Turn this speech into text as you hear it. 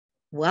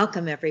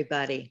Welcome,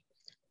 everybody.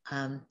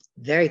 I'm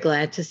very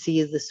glad to see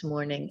you this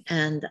morning.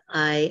 And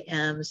I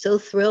am so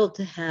thrilled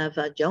to have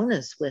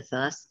Jonas with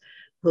us,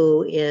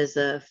 who is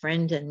a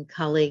friend and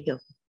colleague of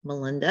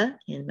Melinda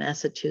in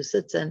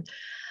Massachusetts.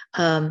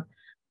 Um,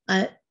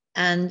 uh,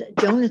 and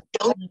Jonas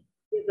will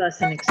give us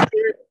an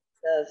experience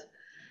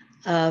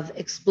of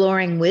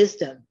exploring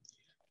wisdom,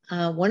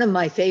 one of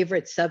my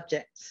favorite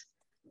subjects.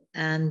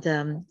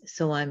 And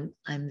so I'm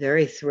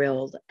very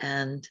thrilled.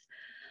 And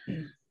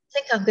I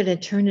think I'm going to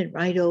turn it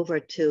right over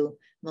to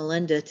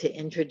Melinda to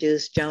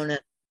introduce Jonas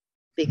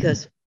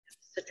because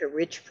it's such a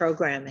rich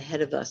program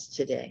ahead of us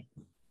today.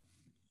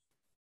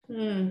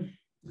 Inside,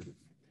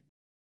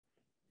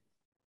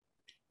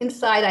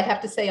 I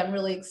have to say I'm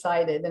really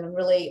excited, and I'm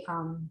really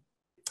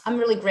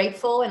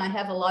grateful, and I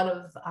have a lot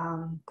of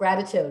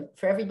gratitude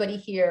for everybody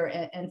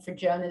here and for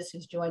Jonas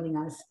who's joining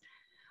us.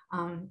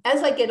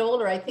 As I get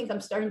older, I think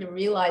I'm starting to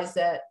realize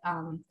that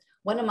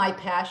one of my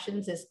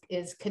passions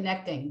is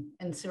connecting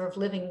and sort of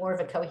living more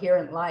of a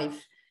coherent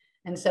life.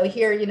 And so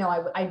here,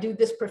 I do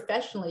this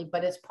professionally,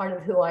 but it's part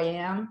of who I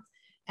am.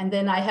 And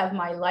then I have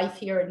my life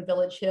here in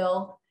Village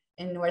Hill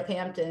in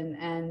Northampton,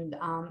 and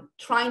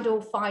trying to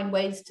find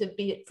ways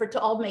for it to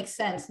all make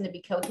sense and to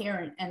be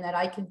coherent, and that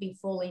I can be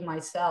fully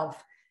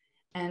myself.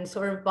 And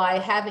sort of by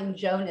having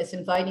Jonas,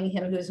 inviting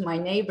him, who's my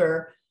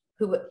neighbor,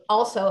 who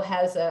also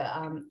has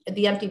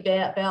the Empty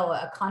Bell,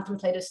 a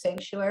contemplative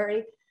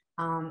sanctuary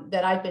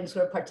that I've been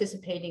sort of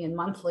participating in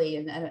monthly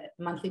in a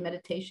monthly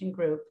meditation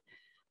group.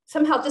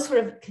 Somehow just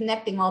sort of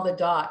connecting all the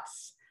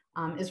dots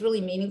is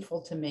really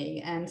meaningful to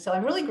me. And so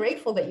I'm really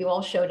grateful that you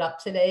all showed up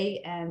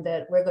today and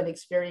that we're going to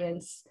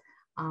experience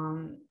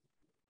the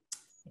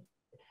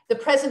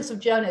presence of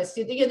Jonas.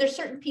 There's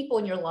certain people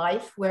in your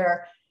life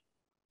where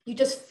you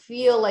just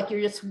feel like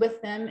you're just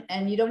with them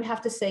and you don't have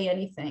to say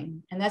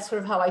anything. And that's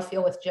sort of how I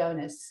feel with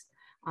Jonas.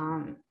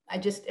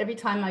 Every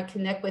time I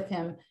connect with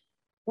him,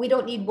 we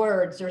don't need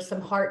words. There's some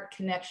heart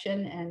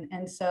connection.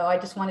 And so I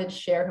just wanted to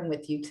share him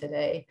with you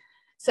today.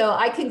 So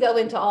I can go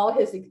into all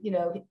his, that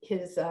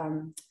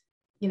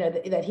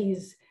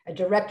he's a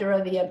director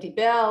of the Empty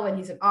Bell, and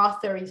he's an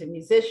author, he's a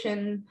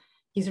musician,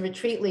 he's a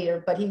retreat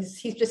leader, but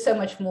he's just so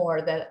much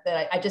more that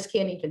I just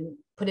can't even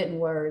put it in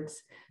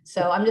words.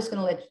 So I'm just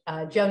going to let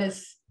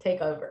Jonas take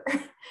over.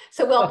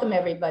 So welcome,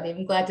 everybody.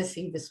 I'm glad to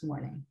see you this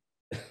morning.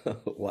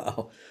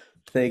 Wow.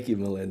 Thank you,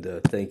 Melinda.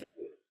 Thank you.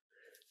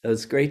 It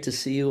was great to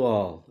see you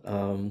all.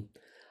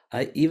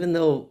 Even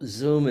though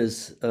Zoom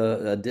is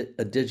a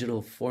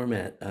digital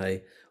format,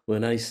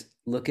 when I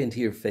look into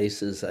your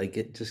faces, I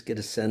just get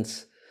a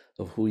sense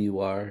of who you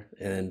are,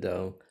 and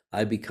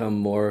I become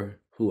more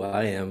who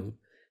I am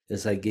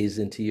as I gaze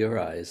into your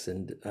eyes.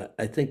 And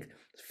I think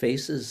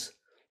faces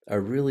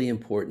are really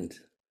important.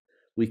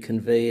 We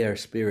convey our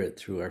spirit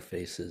through our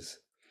faces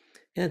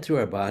and through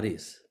our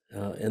bodies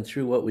and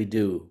through what we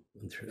do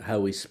and through how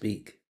we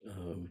speak.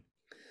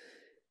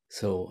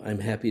 So I'm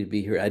happy to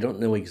be here. I don't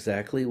know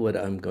exactly what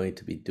I'm going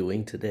to be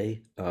doing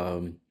today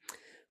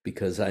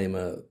because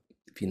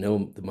if you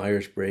know the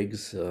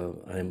Myers-Briggs,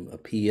 I'm a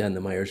P on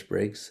the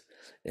Myers-Briggs,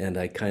 and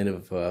I kind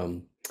of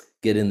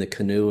get in the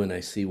canoe and I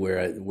see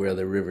where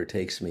the river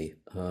takes me.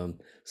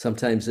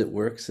 Sometimes it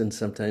works and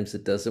sometimes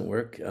it doesn't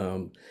work.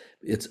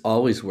 It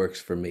always works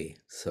for me.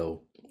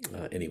 So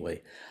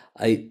anyway,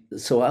 I'm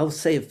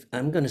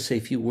going to say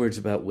a few words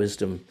about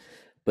wisdom,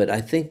 but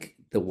I think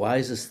the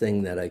wisest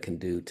thing that I can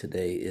do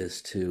today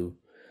is to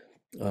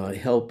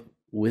help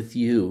with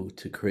you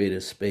to create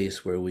a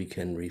space where we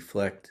can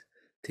reflect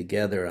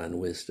together on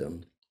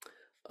wisdom.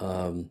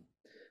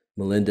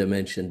 Melinda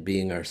mentioned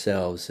being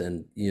ourselves,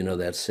 and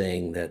that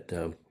saying that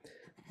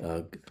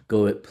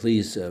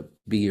please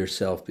be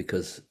yourself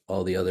because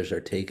all the others are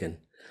taken.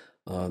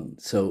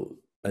 So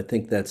I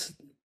think that's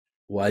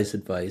wise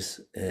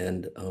advice.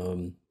 And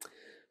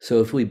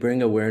so if we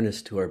bring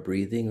awareness to our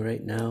breathing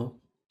right now,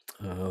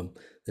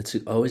 that's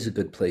always a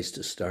good place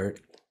to start.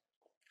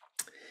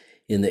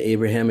 In the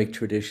Abrahamic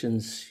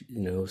traditions,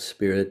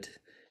 spirit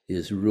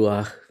is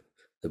ruach,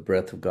 the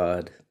breath of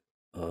God.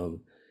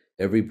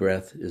 Every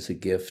breath is a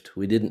gift.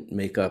 We didn't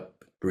make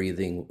up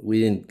breathing. We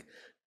didn't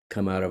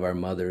come out of our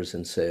mothers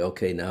and say,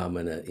 okay, now I'm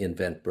going to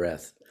invent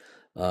breath.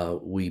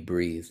 We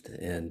breathed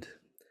and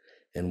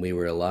we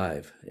were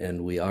alive,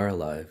 and we are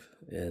alive.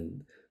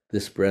 And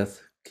this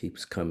breath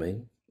keeps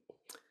coming,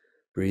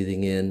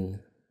 breathing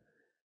in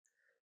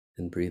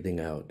and breathing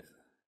out.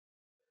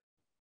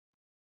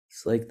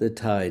 It's like the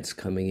tides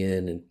coming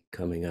in and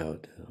coming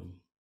out,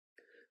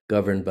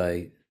 governed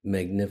by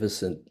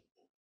magnificent,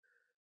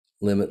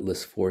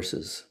 limitless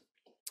forces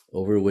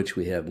over which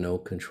we have no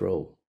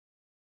control.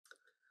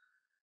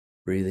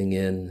 Breathing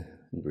in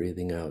and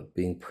breathing out,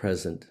 being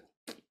present.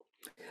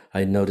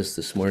 I noticed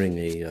this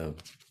morning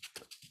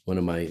one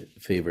of my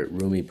favorite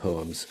Rumi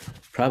poems,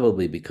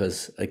 probably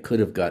because I could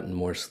have gotten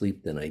more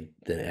sleep than I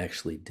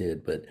actually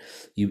did, but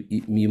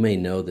you may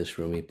know this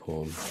Rumi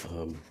poem.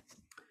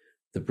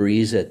 The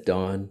breeze at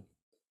dawn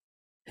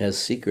has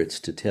secrets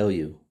to tell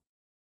you.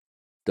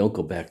 Don't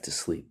go back to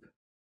sleep.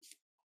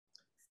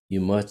 You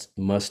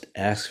must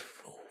ask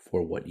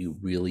for what you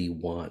really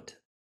want.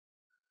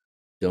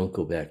 Don't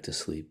go back to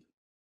sleep.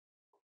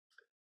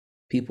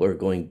 People are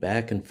going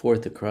back and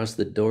forth across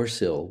the door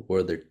sill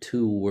where their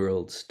two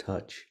worlds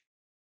touch.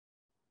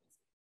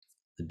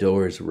 The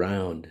door is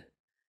round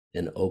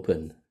and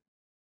open.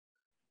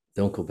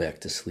 Don't go back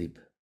to sleep.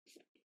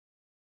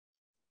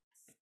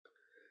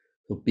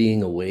 So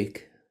being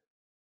awake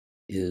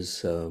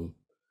is a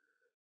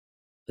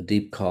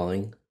deep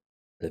calling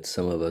that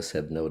some of us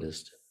have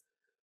noticed.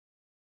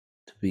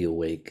 To be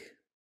awake.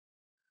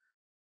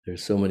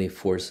 There's so many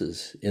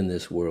forces in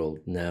this world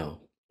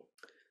now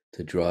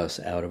to draw us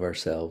out of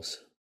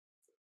ourselves,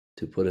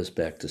 to put us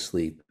back to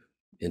sleep,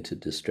 into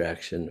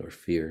distraction or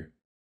fear.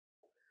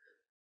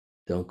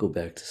 Don't go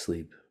back to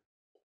sleep.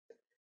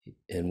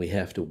 And we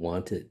have to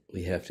want it.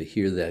 We have to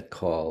hear that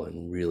call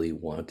and really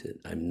want it.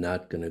 I'm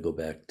not going to go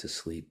back to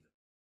sleep,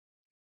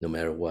 no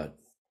matter what.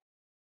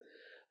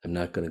 I'm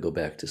not going to go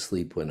back to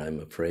sleep when I'm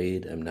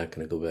afraid. I'm not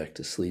going to go back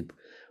to sleep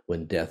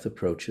when death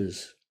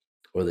approaches,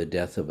 or the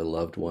death of a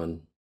loved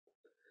one,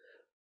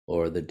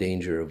 or the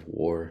danger of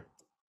war.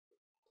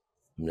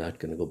 I'm not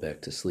going to go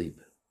back to sleep.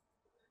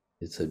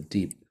 It's a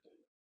deep,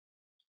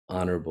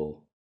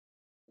 honorable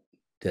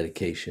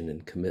dedication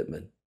and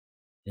commitment.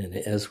 And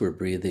as we're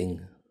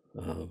breathing,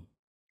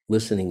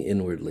 listening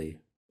inwardly,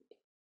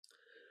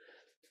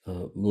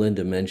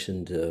 Melinda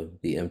mentioned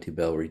the Empty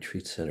Bell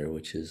Retreat Center,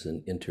 which is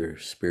an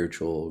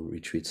interspiritual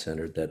retreat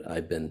center that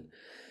I've been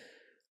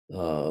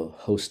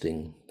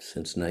hosting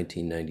since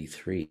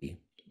 1993.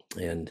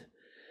 And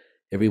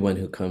everyone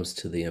who comes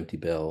to the Empty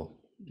Bell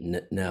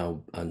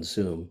now on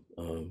Zoom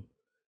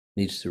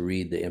needs to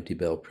read the Empty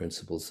Bell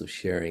Principles of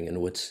Sharing. And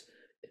what's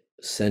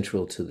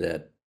central to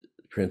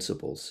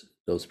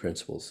those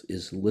principles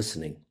is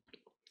listening.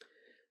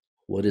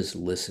 What is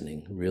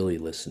listening? Really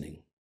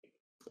listening.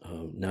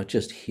 Not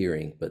just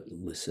hearing, but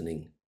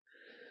listening.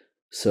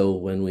 So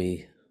when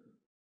we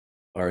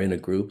are in a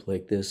group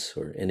like this,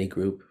 or any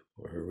group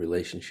or a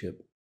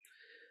relationship,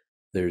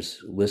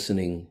 there's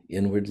listening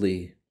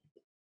inwardly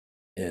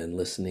and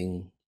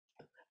listening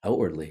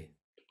outwardly.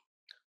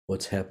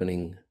 What's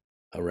happening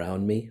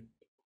around me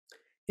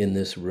in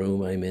this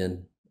room I'm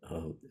in,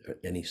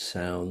 any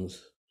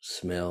sounds,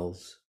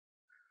 smells,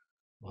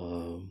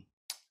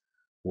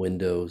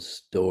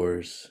 windows,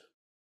 doors.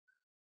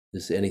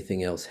 Is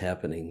anything else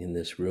happening in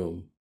this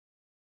room?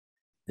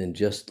 And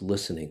just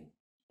listening.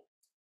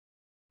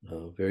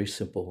 Very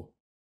simple,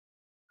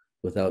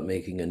 without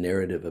making a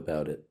narrative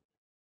about it.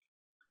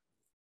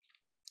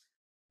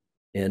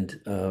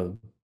 And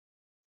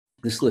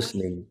this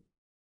listening,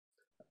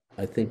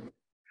 I think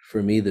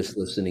for me, this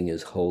listening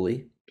is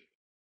holy.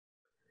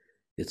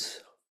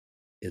 It's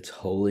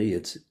holy,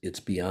 it's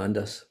beyond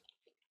us.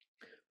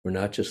 We're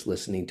not just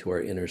listening to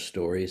our inner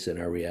stories and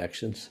our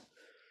reactions,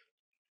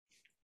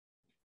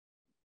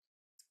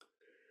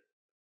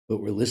 but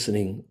we're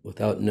listening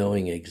without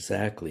knowing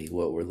exactly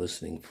what we're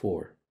listening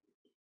for.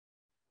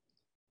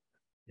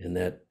 And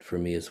that, for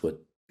me, is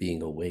what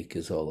being awake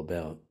is all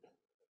about.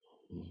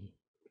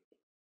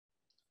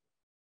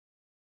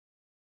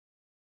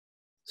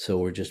 So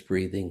we're just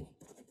breathing.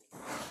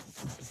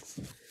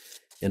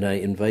 And I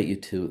invite you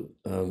to,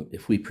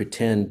 if we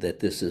pretend that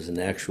this is an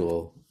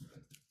actual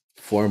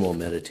formal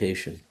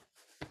meditation,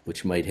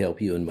 which might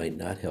help you and might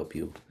not help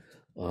you,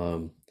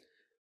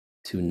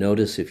 to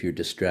notice if you're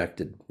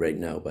distracted right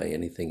now by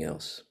anything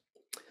else.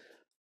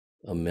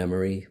 A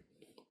memory,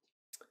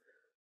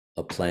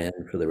 a plan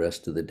for the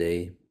rest of the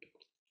day,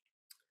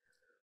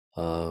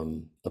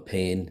 a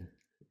pain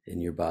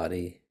in your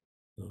body,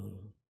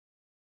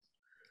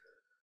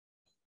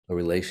 a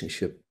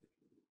relationship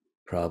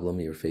problem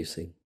you're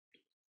facing,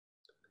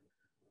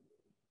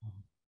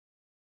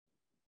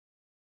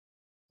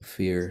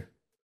 fear.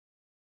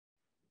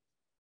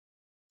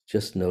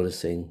 Just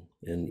noticing.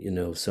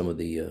 And some of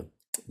the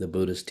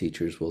Buddhist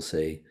teachers will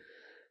say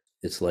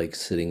it's like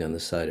sitting on the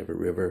side of a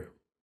river,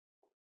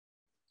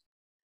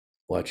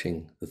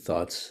 watching the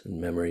thoughts and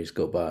memories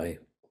go by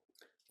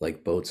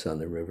like boats on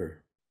the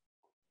river.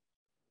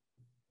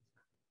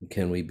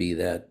 Can we be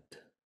that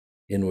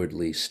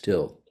inwardly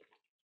still,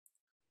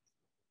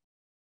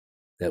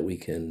 that we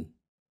can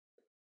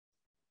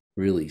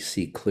really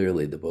see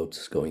clearly the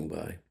boats going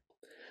by?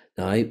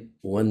 Now,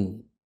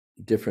 one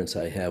difference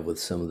I have with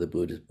some of the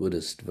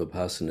Buddhist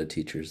Vipassana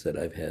teachers that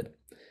I've had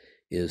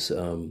is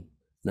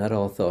not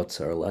all thoughts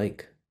are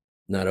alike.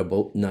 Not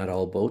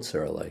all boats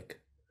are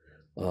alike.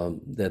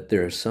 That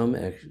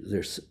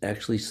there's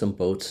actually some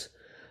boats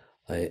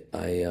I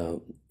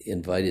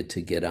invited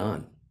to get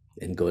on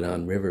and go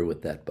down river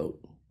with that boat.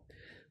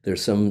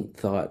 There's some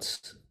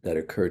thoughts that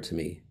occur to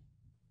me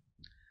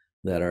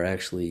that are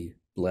actually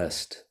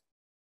blessed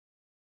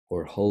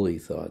or holy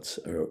thoughts,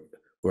 or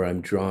where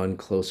I'm drawn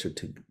closer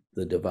to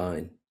the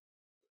divine.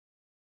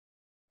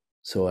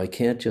 So I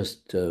can't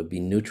just be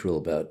neutral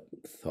about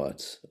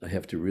thoughts. I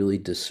have to really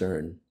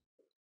discern,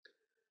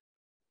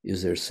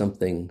 is there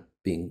something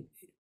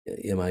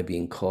am I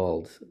being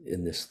called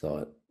in this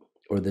thought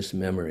or this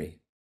memory?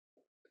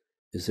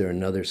 Is there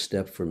another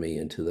step for me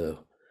into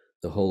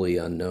the holy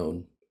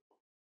unknown?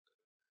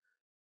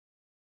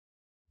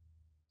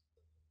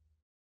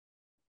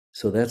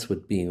 So that's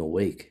what being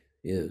awake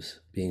is,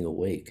 being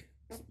awake.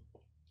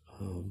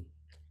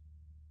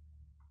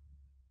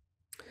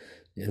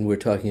 And we're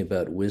talking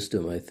about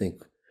wisdom. I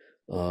think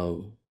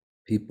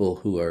people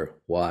who are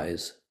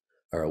wise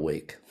are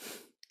awake,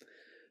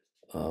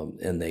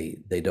 and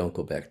they don't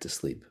go back to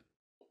sleep.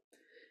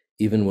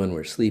 Even when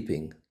we're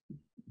sleeping,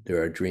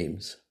 there are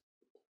dreams,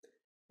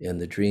 and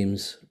the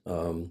dreams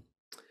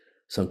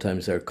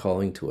sometimes are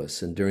calling to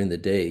us. And during the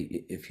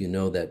day, if you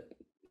know that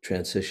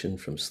transition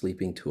from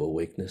sleeping to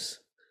awakeness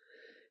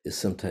is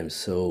sometimes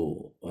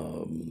so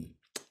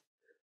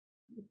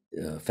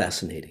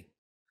fascinating,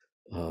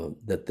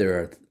 that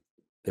there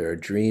are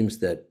dreams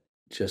that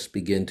just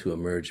begin to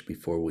emerge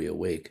before we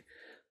awake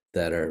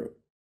that are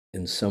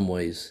in some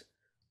ways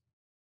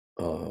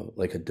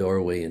like a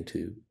doorway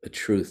into a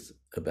truth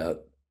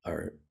about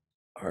our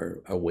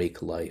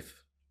awake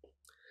life.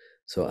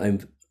 So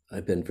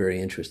I've been very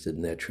interested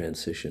in that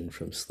transition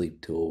from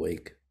sleep to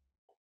awake.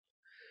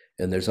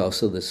 And there's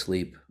also the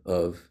sleep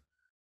of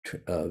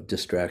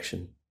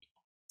distraction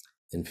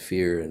and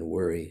fear and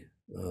worry.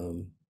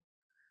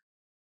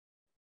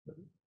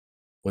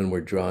 When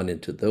we're drawn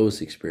into those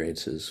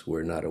experiences,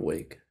 we're not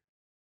awake.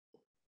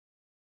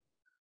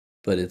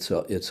 But it's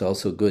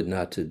also good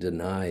not to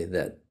deny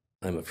that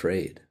I'm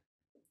afraid.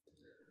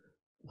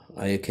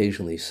 I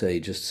occasionally say,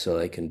 just so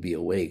I can be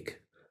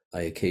awake,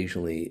 I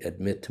occasionally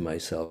admit to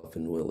myself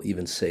and will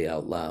even say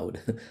out loud,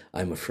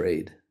 I'm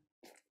afraid.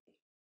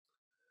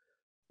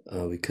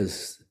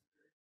 Because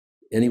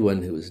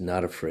anyone who is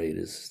not afraid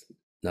is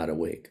not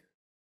awake.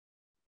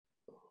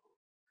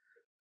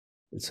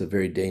 It's a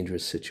very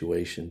dangerous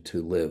situation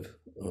to live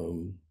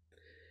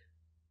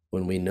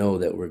when we know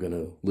that we're going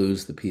to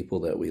lose the people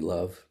that we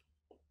love,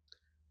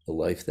 the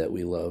life that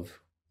we love.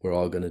 We're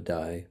all going to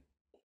die.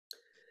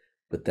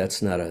 But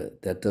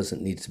that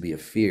doesn't need to be a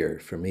fear.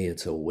 For me,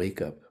 it's a wake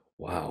up.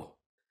 Wow,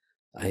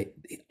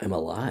 I'm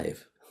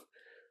alive.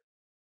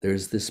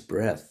 There's this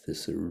breath,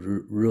 this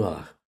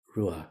ruah,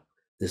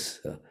 this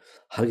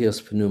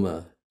hagios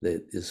pneuma,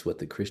 that is what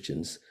the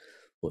Christians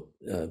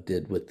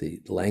did with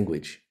the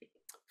language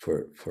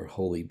for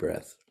holy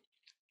breath.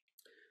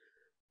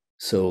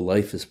 So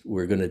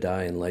we're going to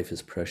die, and life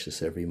is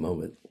precious every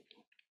moment.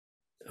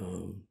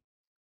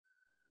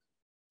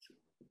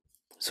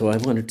 So I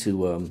wanted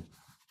to,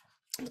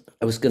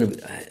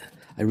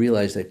 I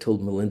realized I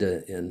told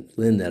Melinda and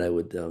Lynn that I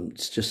would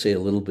just say a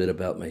little bit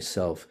about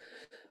myself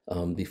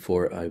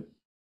before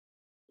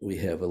we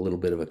have a little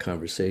bit of a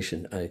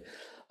conversation. I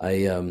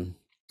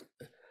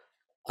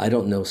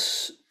don't know.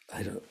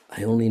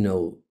 I only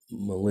know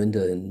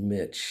Melinda and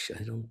Mitch.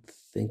 I don't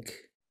think.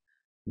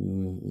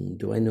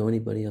 Do I know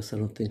anybody else? I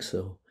don't think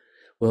so.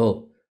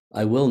 Well,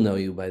 I will know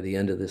you by the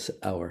end of this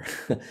hour.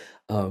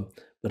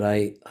 But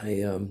I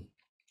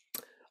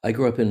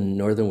grew up in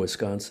northern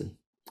Wisconsin.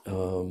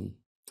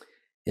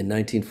 In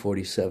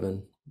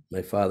 1947,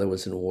 my father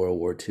was in World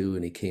War II,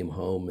 and he came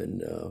home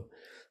and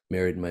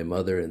married my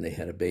mother, and they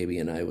had a baby,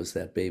 and I was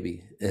that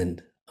baby.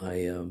 And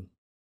I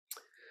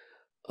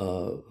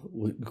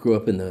grew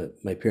up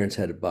my parents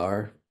had a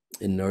bar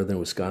in northern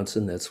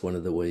Wisconsin. That's one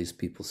of the ways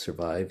people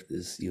survived,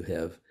 is you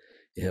have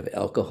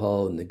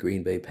alcohol and the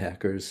Green Bay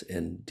Packers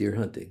and deer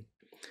hunting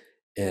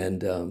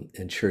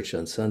and church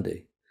on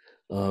Sunday.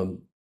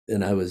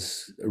 And I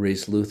was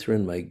raised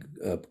Lutheran. My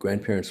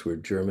grandparents were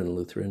German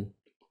Lutheran,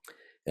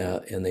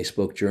 and they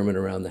spoke German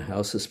around the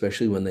house,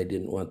 especially when they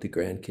didn't want the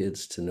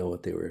grandkids to know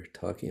what they were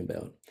talking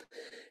about.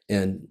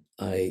 And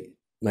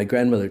my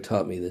grandmother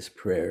taught me this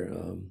prayer.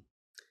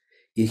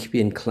 Ich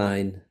bin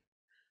klein,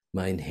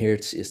 mein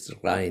Herz ist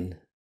rein,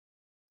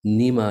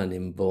 niemand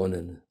im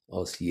Wohnen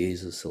aus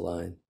Jesus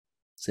allein.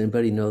 Does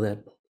anybody know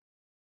that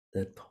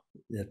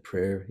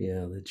prayer?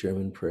 Yeah, the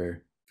German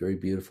prayer. Very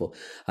beautiful.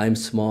 I'm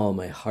small,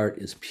 my heart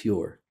is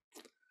pure.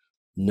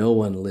 No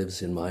one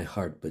lives in my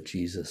heart but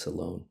Jesus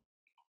alone.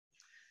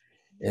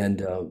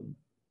 And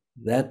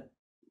that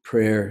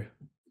prayer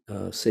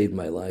saved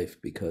my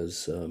life,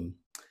 because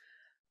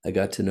I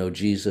got to know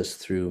Jesus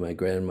through my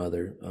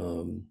grandmother,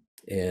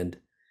 and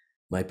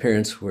my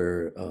parents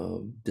were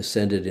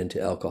descended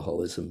into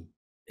alcoholism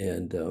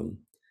and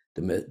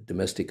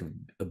domestic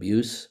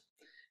abuse,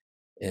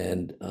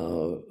 and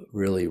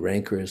really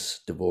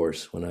rancorous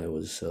divorce when I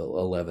was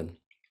 11.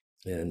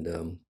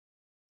 And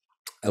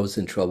I was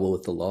in trouble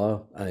with the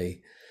law.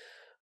 I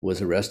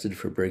was arrested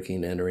for breaking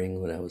and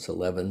entering when I was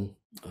 11.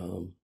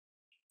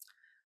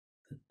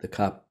 The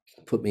cop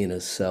put me in a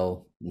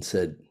cell and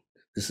said,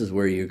 "This is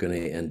where you're going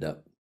to end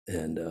up."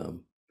 And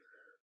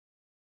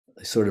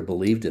I sort of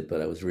believed it,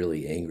 but I was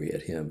really angry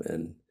at him.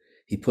 And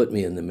he put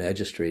me in the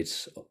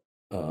magistrate's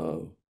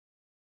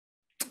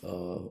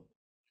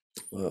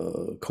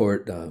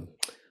court,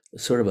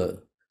 sort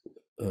of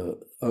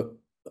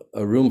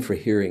a room for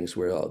hearings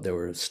where there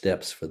were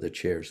steps for the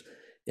chairs.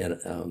 And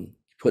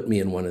he put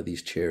me in one of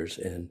these chairs,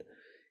 and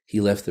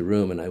he left the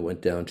room, and I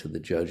went down to the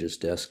judge's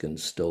desk and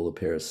stole a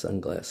pair of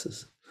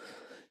sunglasses.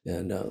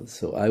 And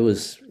so I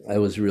was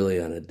really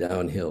on a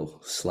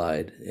downhill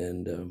slide.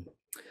 And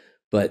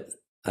but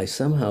I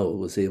somehow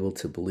was able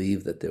to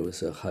believe that there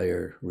was a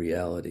higher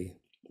reality,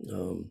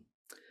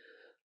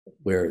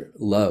 where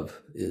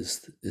love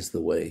is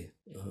the way.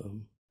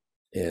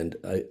 And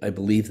I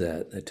believe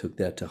that. I took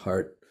that to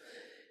heart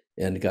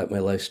and got my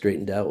life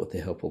straightened out with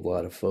the help of a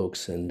lot of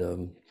folks,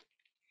 and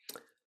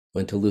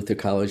went to Luther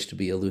College to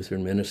be a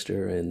Lutheran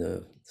minister in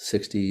the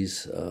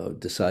 60s,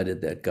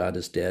 decided that God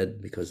is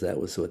dead, because that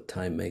was what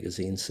Time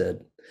magazine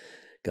said,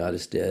 God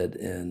is dead.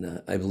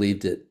 And I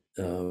believed it.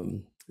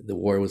 The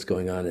war was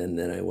going on, and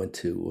then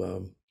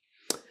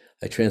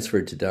I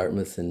transferred to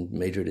Dartmouth and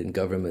majored in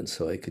government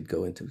so I could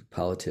go into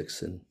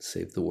politics and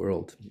save the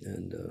world.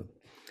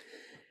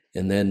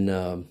 And then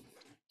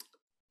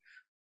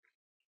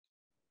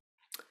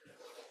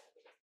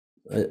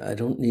I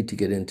don't need to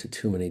get into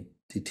too many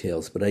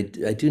details, but I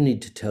do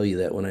need to tell you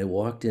that when I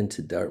walked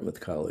into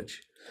Dartmouth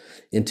College,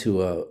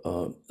 into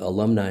a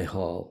alumni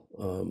hall,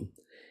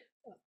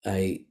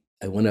 I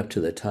went up to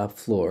the top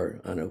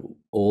floor on an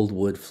old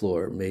wood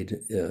floor, made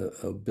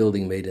a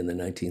building made in the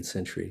 19th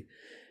century,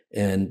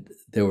 and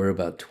there were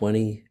about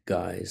 20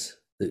 guys,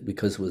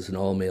 because it was an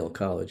all-male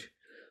college,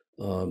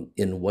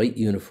 in white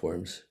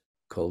uniforms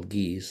called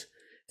gis,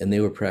 and they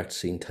were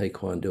practicing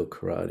taekwondo,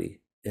 karate,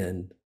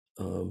 and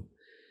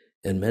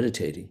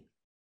meditating.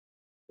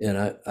 And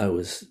I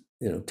was,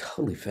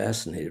 totally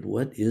fascinated.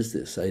 What is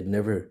this? I'd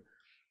never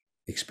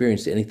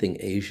experienced anything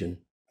Asian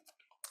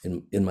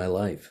in my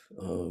life.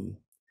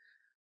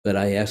 But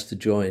I asked to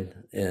join,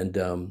 and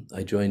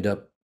I joined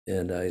up,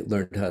 and I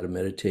learned how to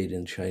meditate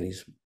in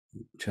Chinese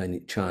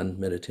Chan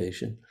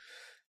meditation,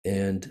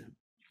 and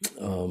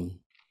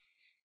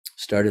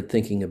started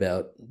thinking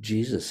about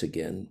Jesus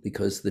again,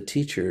 because the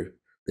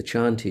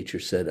Chan teacher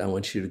said, I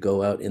want you to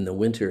go out in the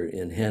winter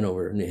in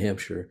Hanover, New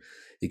Hampshire.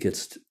 It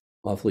gets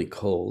awfully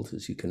cold,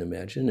 as you can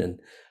imagine. And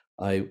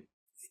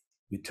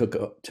we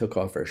took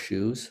off our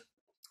shoes.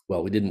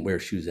 Well, we didn't wear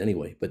shoes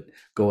anyway, but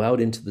go out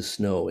into the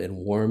snow and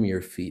warm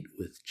your feet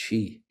with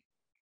qi.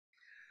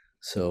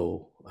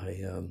 So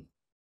I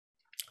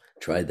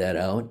tried that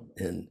out,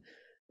 and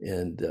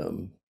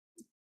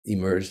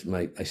emerged.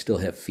 I still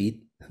have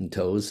feet and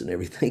toes and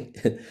everything,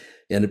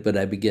 but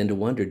I began to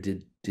wonder: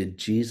 did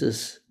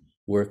Jesus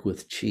work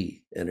with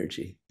qi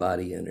energy,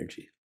 body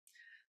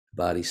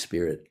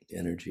spirit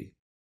energy?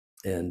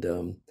 And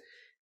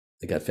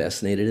I got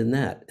fascinated in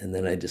that, and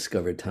then I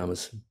discovered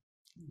Thomas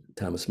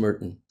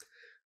Merton,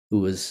 who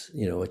was,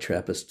 a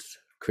Trappist,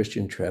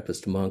 Christian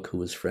Trappist monk who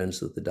was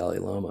friends with the Dalai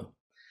Lama,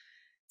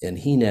 and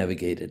he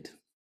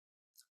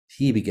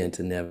began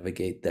to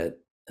navigate that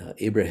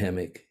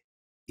Abrahamic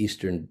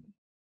Eastern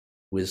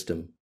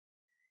wisdom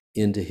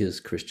into his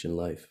Christian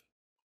life.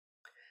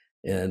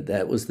 And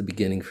that was the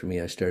beginning for me.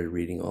 I started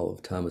reading all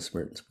of Thomas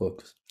Merton's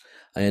books.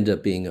 I ended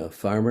up being a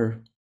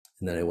farmer,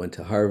 and then I went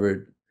to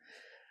Harvard,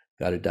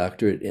 got a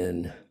doctorate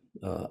in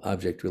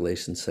object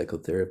relations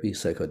psychotherapy,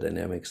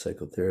 psychodynamic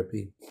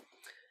psychotherapy.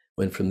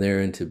 Went from there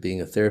into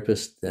being a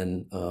therapist,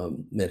 then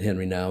met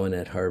Henry Nouwen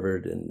at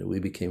Harvard, and we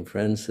became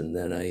friends. And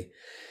then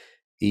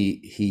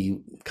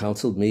he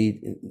counseled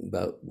me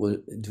about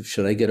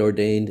should I get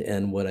ordained.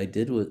 And what I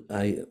did was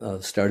I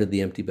started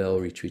the Empty Bell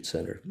Retreat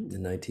Center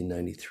in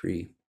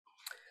 1993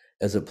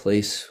 as a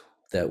place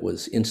that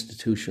was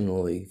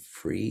institutionally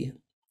free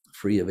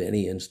of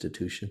any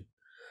institution,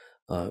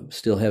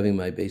 still having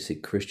my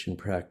basic Christian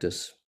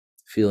practice,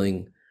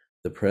 feeling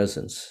the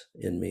presence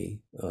in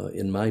me,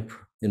 in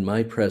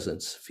my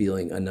presence,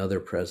 feeling another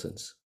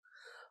presence,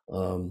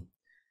 and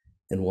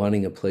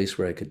wanting a place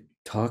where I could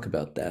talk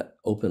about that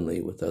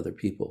openly with other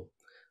people.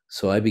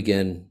 So I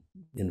began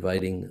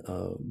inviting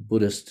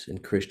Buddhist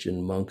and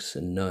Christian monks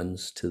and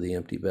nuns to the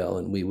Empty Bell,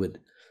 and we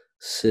would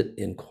sit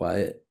in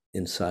quiet,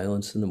 in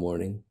silence in the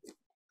morning,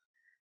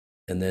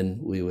 and then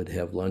we would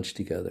have lunch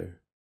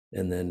together,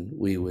 and then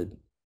we would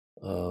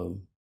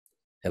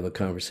have a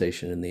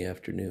conversation in the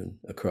afternoon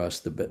across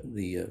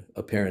the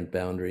apparent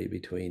boundary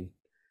between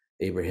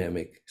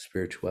Abrahamic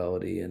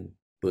spirituality and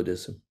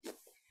Buddhism.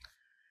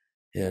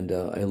 And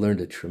I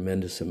learned a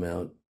tremendous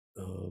amount.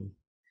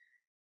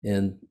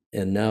 And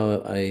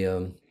now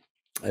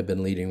I've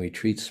been leading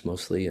retreats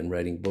mostly and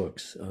writing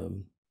books.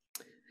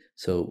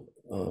 So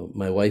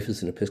my wife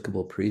is an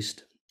Episcopal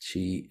priest.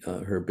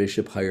 Her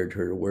bishop hired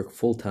her to work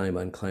full-time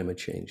on climate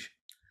change.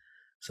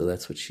 So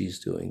that's what she's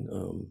doing.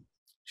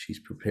 She's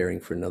preparing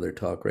for another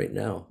talk right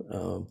now.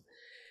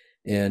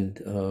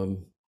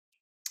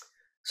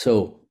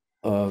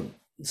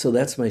 So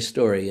that's my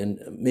story. And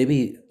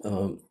maybe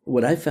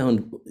what I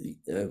found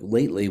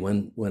lately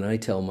when I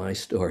tell my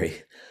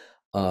story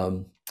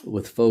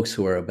with folks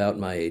who are about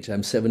my age,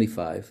 I'm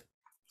 75,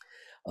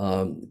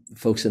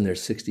 folks in their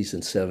 60s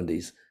and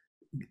 70s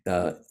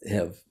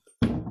have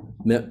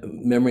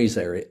memories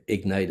are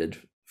ignited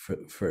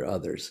for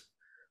others.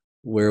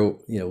 Where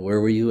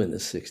were you in the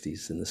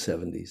 60s and the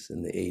 70s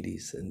and the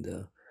 80s,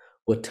 and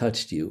what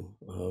touched you?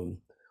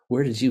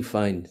 Where did you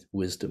find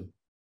wisdom?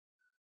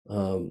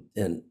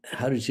 And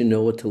how did you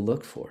know what to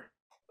look for?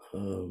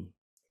 And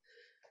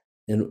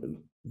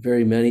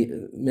very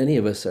many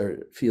of us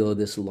feel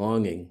this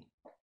longing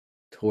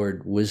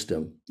toward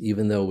wisdom,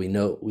 even though we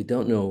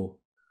don't know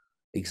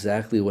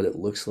exactly what it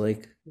looks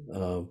like,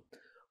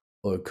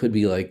 or it could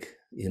be like,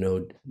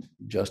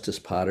 Justice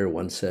Potter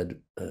once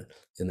said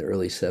in the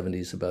early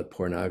 70s about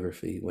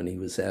pornography, when he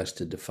was asked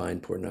to define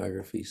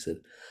pornography. He said,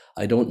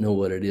 "I don't know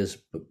what it is,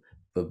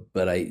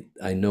 but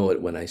I know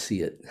it when I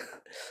see it."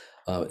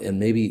 And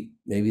maybe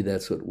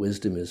that's what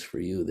wisdom is for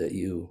you, that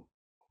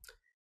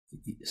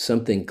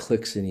something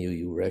clicks in you,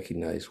 you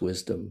recognize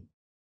wisdom.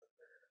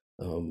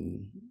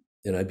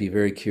 And I'd be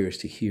very curious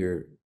to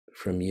hear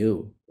from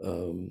you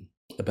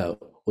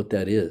about what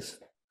that is.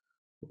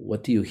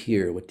 What do you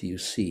hear? What do you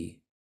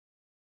see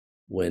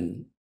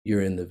when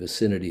you're in the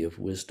vicinity of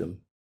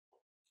wisdom?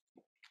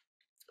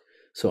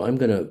 So I'm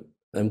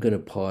gonna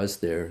pause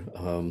there.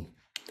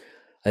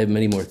 I have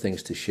many more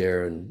things to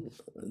share, and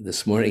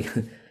this morning,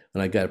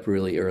 when I got up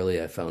really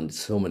early, I found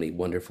so many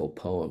wonderful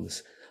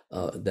poems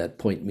that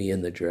point me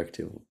in the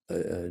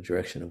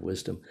direction of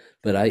wisdom.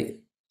 But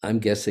I'm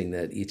guessing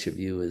that each of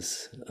you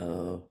has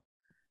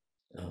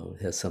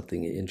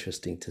something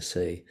interesting to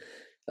say.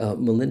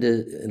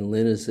 Melinda and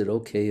Lynn, is it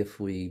okay if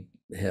we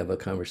have a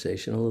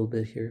conversation a little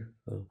bit here?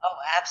 Oh,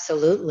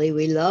 absolutely.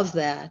 We love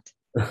that.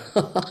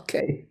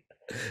 Okay,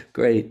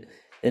 great.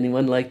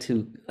 Anyone like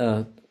to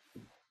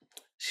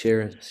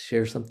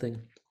share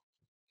something?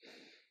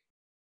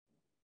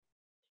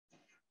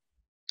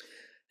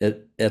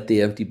 At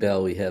the Empty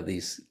Bell, we have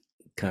these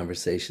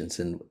conversations,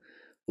 and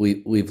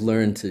we've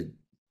learned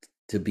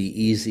to be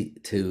easy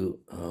to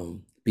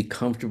be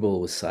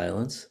comfortable with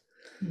silence,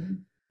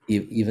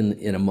 even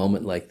in a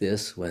moment like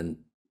this,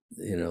 when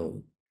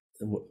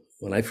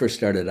when I first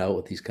started out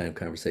with these kind of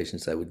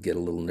conversations, I would get a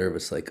little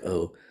nervous, like,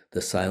 oh,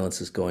 the silence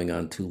is going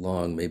on too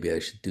long, maybe I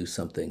should do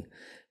something.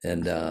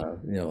 And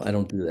I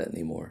don't do that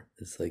anymore.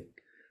 It's like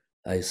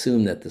I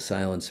assume that the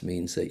silence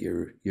means that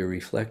you're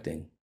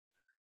reflecting.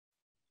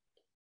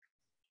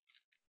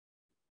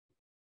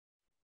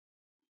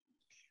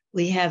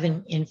 We have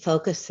in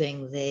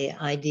focusing the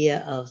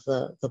idea of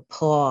the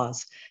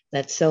pause.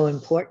 That's so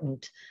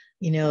important,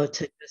 to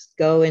just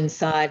go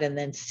inside and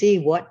then see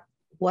what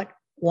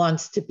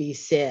wants to be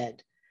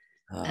said.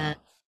 And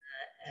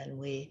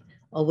we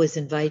always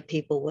invite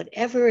people,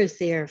 whatever is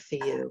there for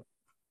you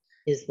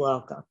is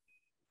welcome.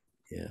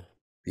 Yeah,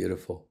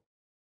 beautiful.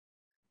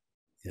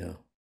 Yeah.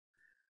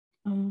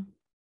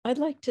 I'd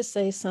like to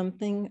say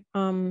something.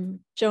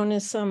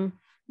 Jonas,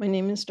 my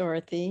name is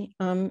Dorothy.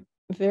 I'm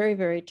very,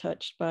 very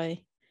touched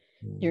by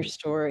your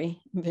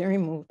story. I'm very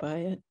moved by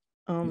it.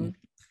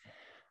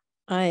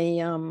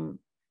 I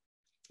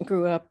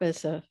grew up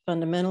as a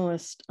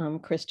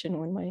fundamentalist Christian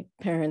when my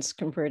parents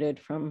converted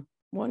from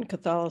one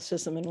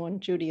Catholicism and one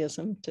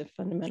Judaism to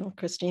fundamental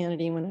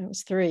Christianity when I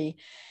was 3.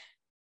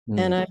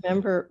 And I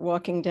remember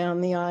walking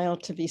down the aisle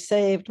to be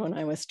saved when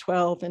I was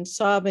 12 and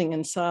sobbing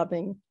and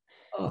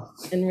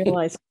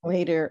realizing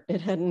later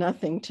it had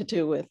nothing to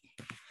do with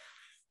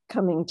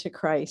coming to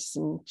Christ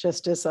and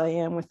just as I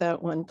am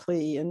without one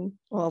plea and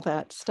all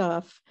that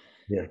stuff.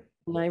 Yeah.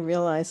 And I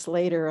realized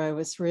later I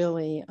was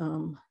really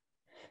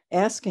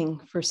asking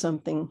for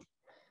something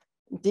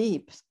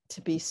deep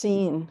to be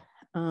seen.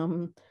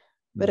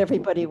 But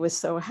everybody was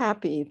so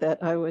happy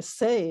that I was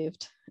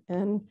saved.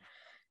 And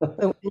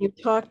when you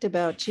talked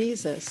about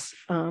Jesus,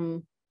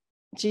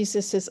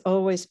 Jesus has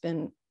always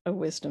been a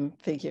wisdom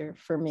figure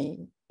for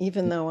me,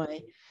 even though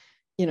I,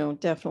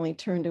 definitely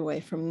turned away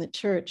from the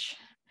church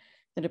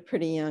at a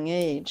pretty young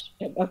age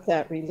of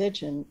that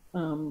religion.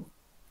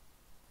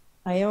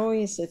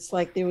 It's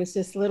like there was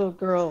this little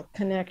girl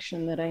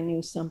connection that I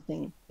knew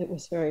something that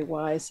was very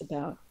wise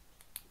about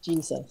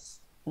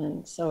Jesus.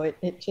 And so it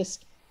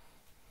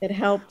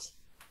helped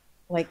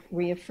like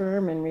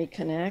reaffirm and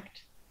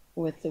reconnect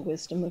with the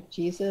wisdom of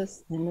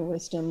Jesus and the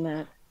wisdom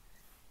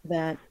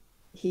that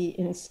he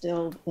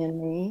instilled in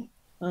me,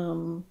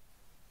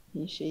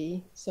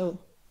 she. So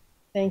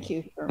thank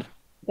you for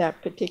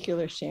that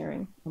particular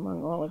sharing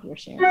among all of your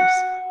sharings.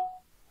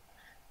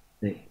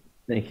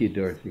 Thank you,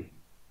 Dorothy.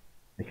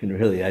 I can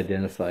really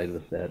identify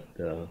with that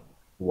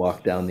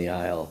walk down the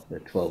aisle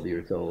at 12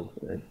 years old.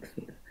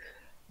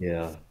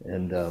 Yeah,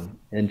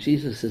 and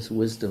Jesus's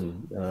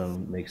wisdom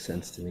makes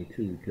sense to me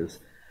too, because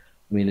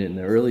in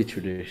the early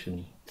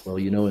tradition, in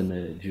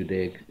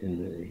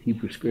the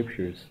Hebrew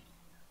scriptures,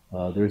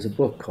 there's a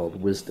book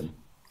called Wisdom,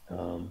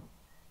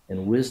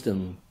 and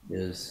wisdom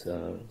is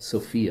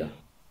Sophia.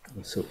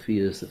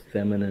 Sophia is the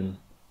feminine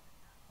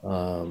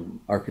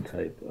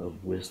archetype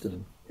of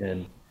wisdom,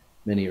 and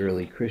many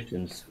early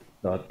Christians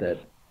thought that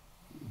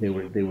they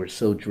were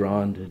so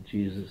drawn to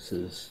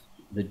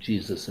the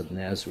Jesus of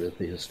Nazareth,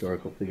 the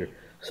historical figure,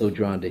 so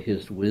drawn to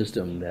his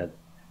wisdom that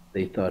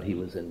they thought he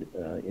was an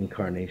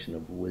incarnation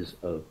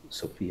of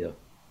Sophia,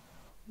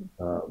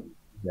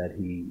 that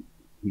he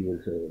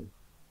was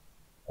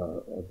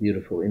a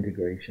beautiful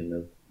integration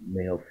of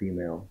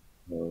male-female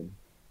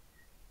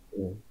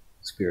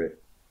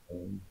spirit,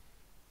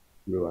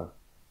 ruach.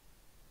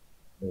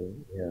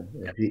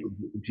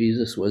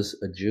 Jesus was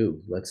a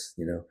Jew.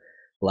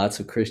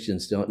 Lots of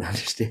Christians don't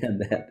understand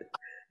that.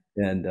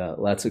 And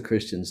lots of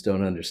Christians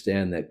don't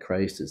understand that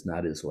Christ is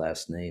not his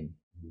last name.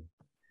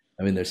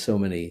 I mean, there's so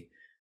many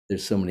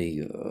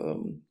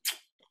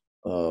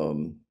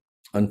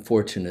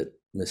unfortunate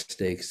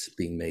mistakes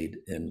being made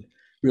in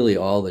really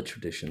all the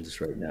traditions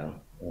right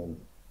now.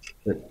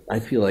 But I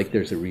feel like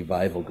there's a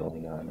revival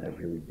going on. I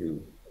really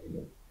do.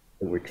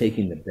 That we're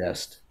taking the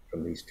best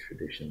from these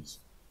traditions,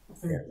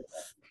 and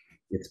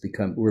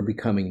we're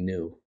becoming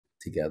new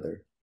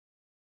together.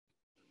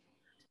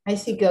 I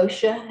see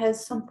Gosha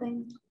has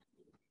something.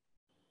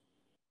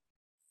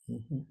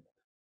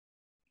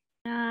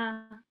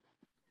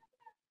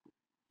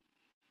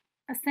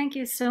 Thank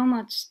you so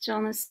much,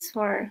 Jonas,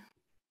 for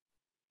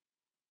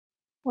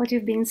what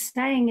you've been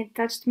saying. It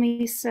touched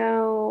me.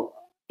 So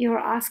you're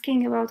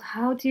asking about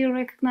how do you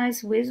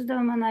recognize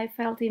wisdom, and I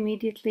felt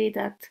immediately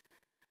that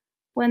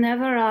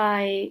whenever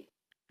I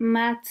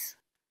met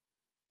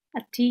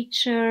a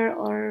teacher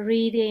or a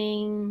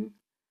reading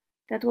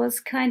that was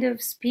kind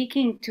of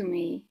speaking to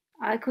me,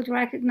 I could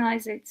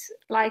recognize it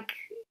like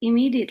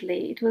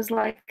immediately. It was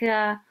like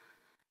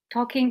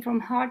talking from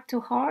heart to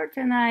heart,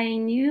 and I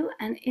knew,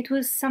 and it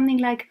was something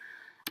like,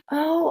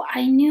 oh,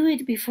 I knew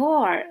it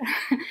before.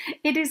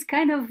 It is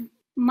kind of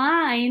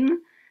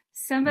mine.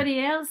 Somebody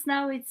else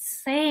now it's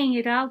saying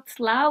it out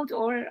loud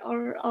or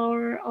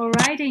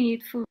writing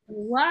it for me.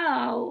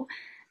 Wow.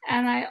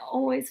 And I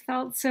always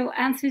felt so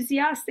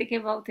enthusiastic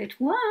about it.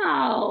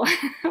 Wow,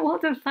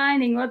 what a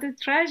finding, what a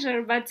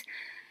treasure. But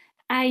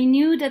I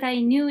knew that I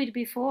knew it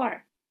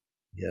before.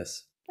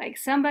 Yes. Like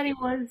somebody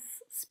was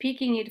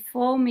speaking it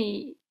for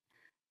me.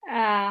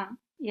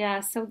 Yeah,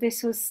 so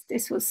this was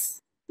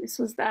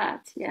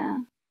that. Yeah.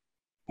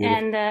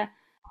 Beautiful.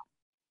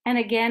 And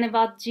again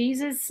about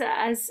Jesus,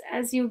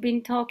 as you've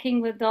been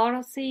talking with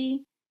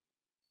Dorothy,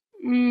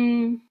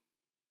 I'm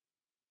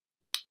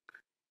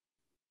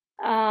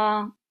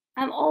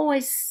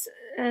always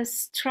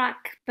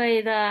struck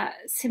by the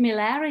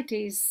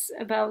similarities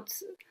about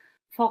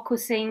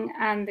focusing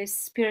on this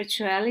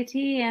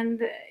spirituality, and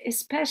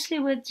especially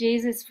with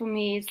Jesus. For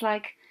me, it's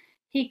like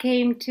he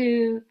came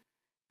to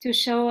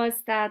show us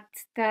that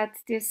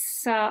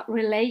this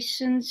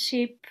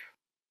relationship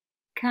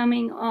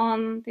coming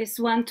on, this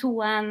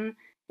one-to-one,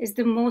 is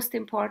the most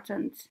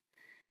important.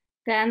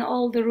 Then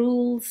all the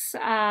rules,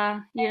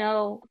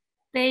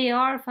 they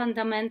are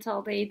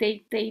fundamental.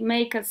 They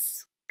make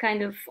us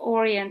kind of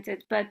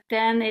oriented, but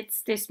then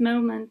it's this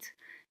moment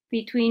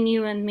between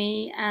you and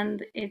me,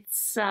 and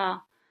it's the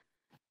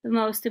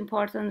most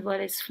important, what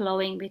is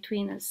flowing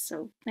between us.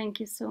 So thank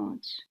you so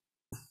much.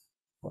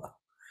 Wow.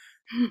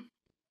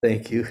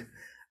 Thank you.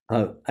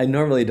 I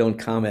normally don't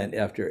comment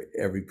after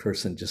every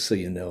person, just so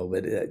you know,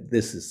 but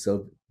this is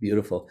so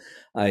beautiful.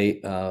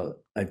 I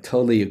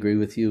totally agree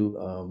with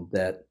you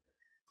that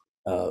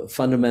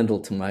fundamental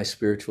to my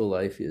spiritual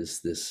life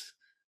is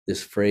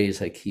this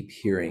phrase I keep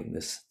hearing,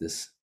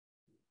 this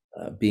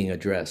being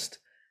addressed,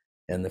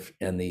 and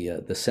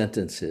the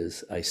sentence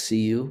is, I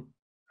see you,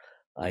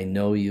 I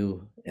know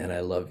you, and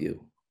I love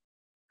you.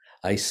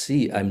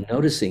 I'm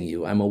noticing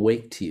you, I'm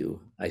awake to you,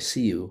 I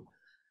see you,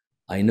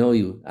 I know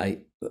you.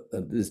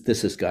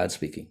 This is God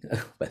speaking,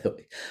 by the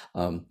way.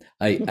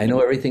 I know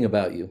everything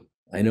about you.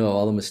 I know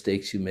all the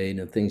mistakes you made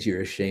and the things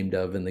you're ashamed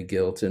of and the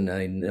guilt, and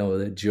I know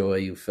the joy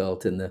you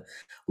felt and the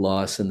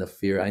loss and the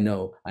fear. I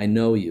know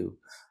you,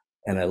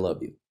 and I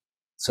love you.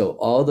 So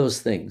all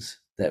those things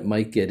that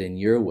might get in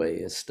your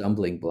way as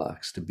stumbling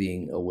blocks to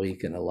being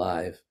awake and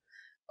alive,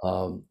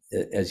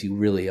 as you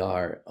really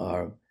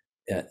are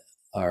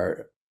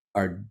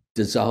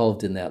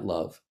dissolved in that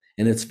love,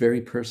 and it's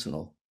very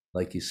personal,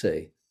 like you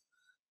say.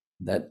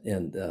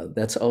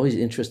 That's always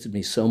interested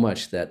me so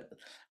much that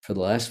for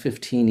the last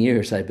 15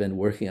 years, I've been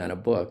working on a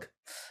book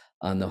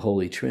on the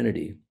Holy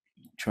Trinity,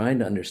 trying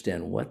to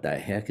understand what the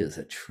heck is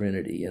a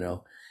Trinity,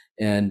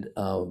 and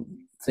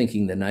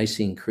thinking the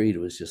Nicene Creed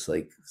was just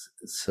like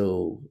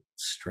so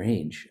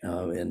strange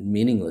and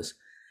meaningless.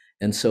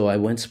 And so I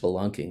went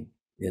spelunking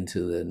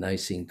into the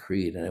Nicene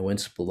Creed, and I went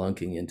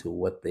spelunking into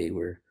what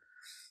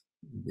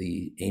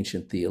the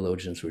ancient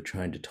theologians were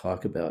trying to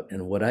talk about.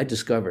 And what I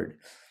discovered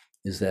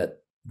is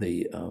that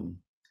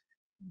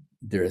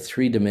there are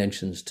three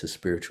dimensions to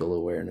spiritual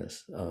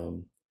awareness.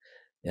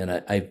 And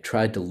I've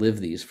tried to live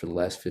these for the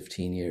last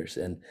 15 years.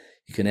 And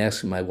you can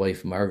ask my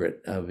wife,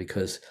 Margaret,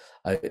 because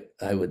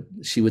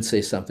she would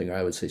say something or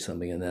I would say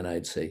something, and then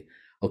I'd say,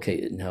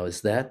 okay, now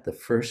is that the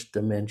first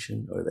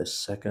dimension or the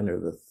second or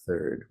the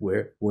third?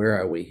 Where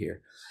are we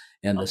here?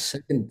 And the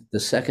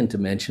second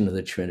dimension of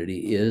the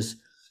Trinity is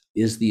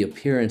the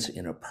appearance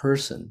in a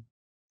person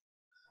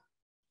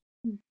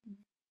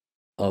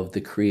of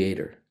the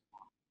Creator,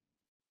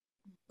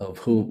 of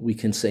whom we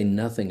can say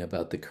nothing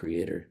about the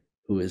Creator,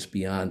 who is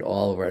beyond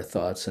all of our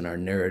thoughts and our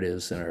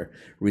narratives and our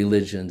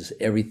religions,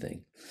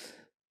 everything.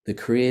 The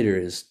Creator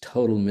is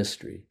total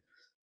mystery.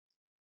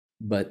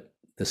 But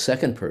the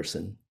second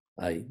person,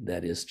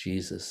 that is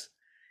Jesus,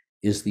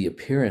 is the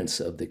appearance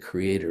of the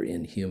Creator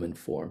in human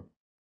form.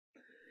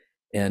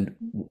 And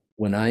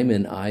when I'm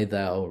in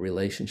I-thou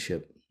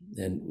relationship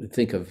And we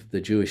think of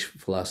the Jewish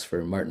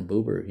philosopher Martin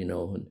Buber, you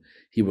know, and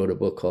he wrote a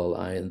book called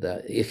I and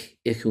Thou,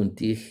 Ich und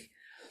Dich,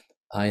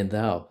 I and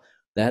Thou.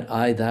 That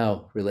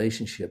I-thou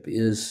relationship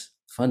is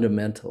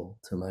fundamental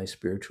to my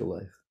spiritual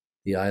life.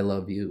 The I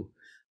love you.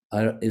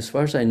 As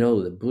far as I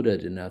know, the Buddha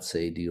did not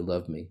say, "Do you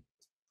love me?"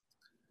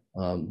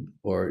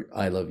 Or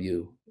 "I love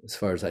you." As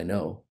far as I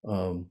know,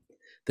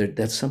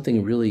 that's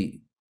something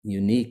really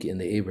unique in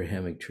the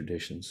Abrahamic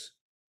traditions.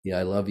 The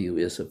 "I love you"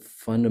 is a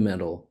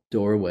fundamental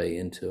doorway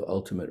into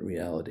ultimate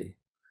reality.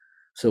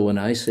 So when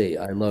I say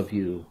 "I love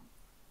you"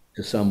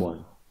 to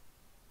someone,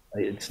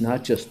 it's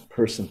not just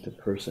person to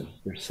person.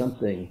 There's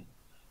something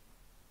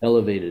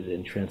elevated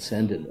and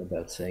transcendent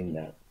about saying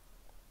that.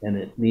 And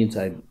it means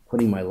I'm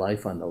putting my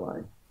life on the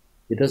line.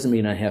 It doesn't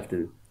mean I have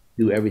to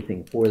do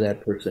everything for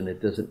that person.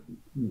 It doesn't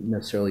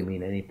necessarily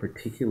mean any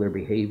particular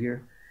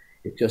behavior.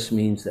 It just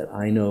means that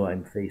I know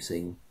I'm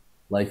facing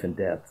life and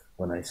death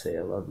when I say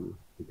I love you,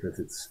 because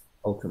it's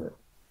ultimate.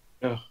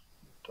 Oh,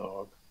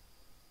 dog.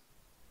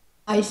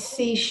 I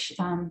see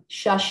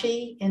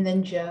Shashi and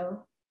then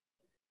Joe.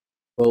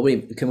 Well,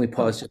 wait, can we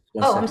pause just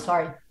one second? I'm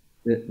sorry.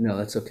 No,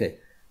 that's okay.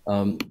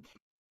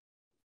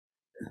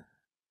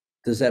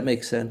 Does that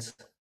make sense?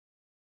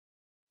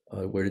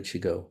 Where did she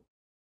go?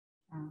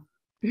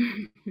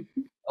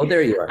 Oh,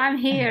 there you are. I'm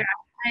here.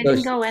 I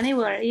didn't go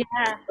anywhere.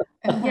 Yeah.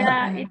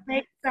 Yeah, it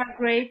makes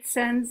great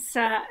sense.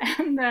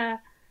 And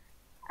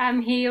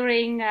I'm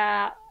hearing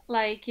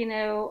like, you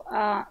know,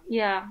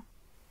 yeah,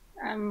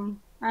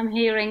 I'm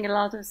hearing a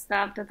lot of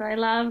stuff that I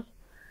love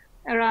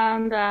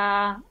around,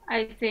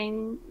 I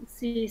think,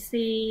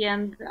 CC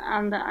and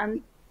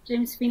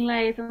James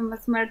Finlay,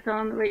 Thomas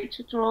Merton,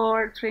 Richard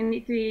Rohr,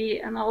 Trinity,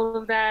 and all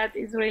of that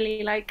is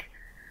really like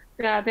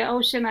the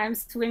ocean I'm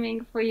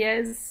swimming for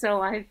years.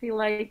 So I feel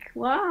like,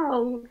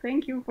 wow,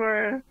 thank you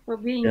for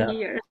being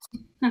here.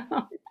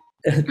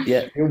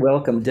 Yeah, you're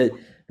welcome.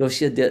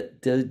 Gosia,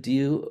 do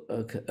you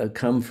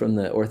come from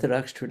the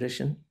Orthodox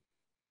tradition?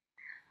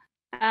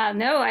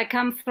 No, I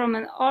come from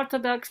an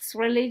Orthodox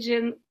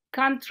religion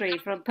country,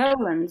 from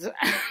Poland.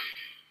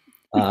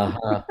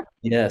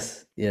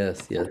 Yes.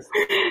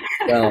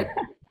 Well,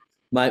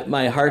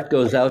 my heart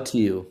goes out to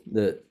you,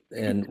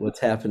 and what's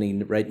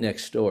happening right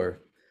next door,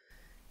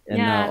 and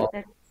now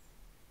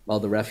all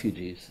the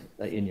refugees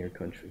in your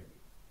country.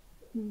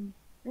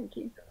 Thank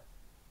you.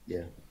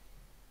 Yeah.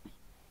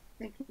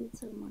 Thank you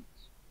so much.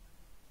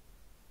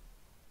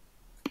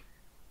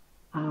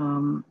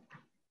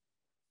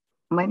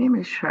 My name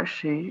is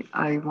Shashi.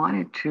 I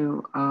wanted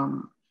to,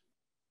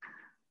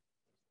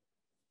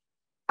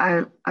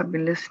 I've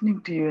been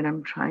listening to you and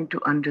I'm trying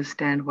to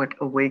understand what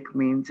awake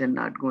means and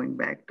not going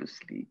back to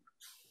sleep.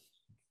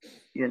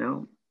 You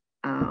know,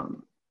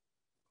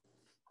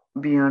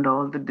 beyond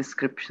all the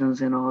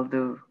descriptions and all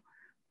the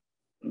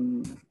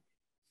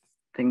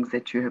things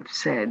that you have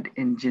said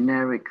in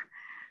generic,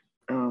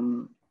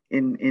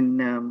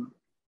 in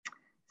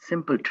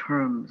simple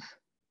terms,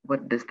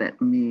 what does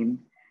that mean,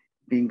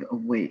 being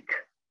awake,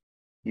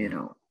 you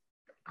know,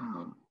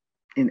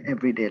 in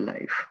everyday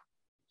life?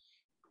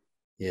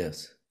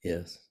 Yes.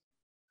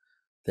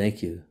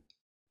 Thank you.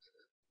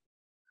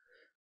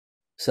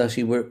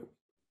 Sashi,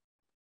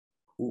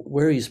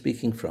 where are you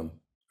speaking from?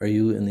 Are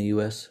you in the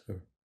US?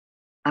 Or?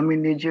 I'm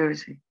in New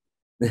Jersey.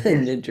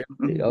 New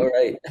Jersey, all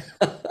right.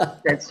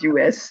 That's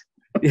US.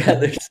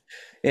 Yeah,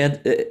 and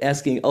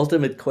asking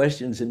ultimate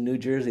questions in New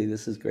Jersey.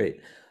 This is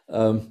great.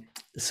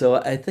 So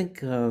I think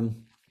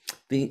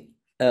the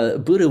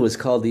Buddha was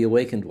called the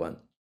Awakened One.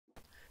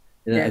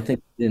 And I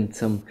think in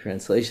some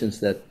translations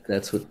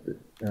that's what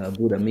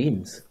Buddha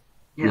means,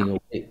 being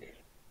awake.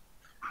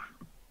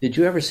 Did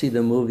you ever see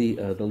the movie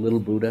The Little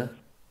Buddha?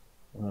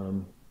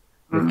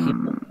 Where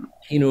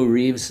Keanu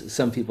Reeves,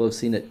 some people have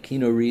seen it.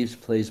 Keanu Reeves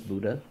plays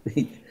Buddha,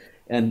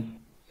 and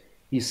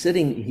he's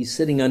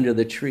sitting under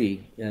the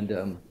tree.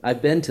 And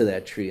I've been to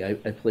that tree. I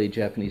played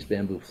Japanese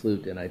bamboo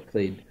flute, and I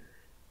played.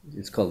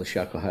 It's called the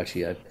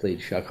shakuhachi. I played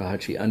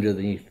shakuhachi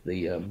underneath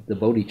the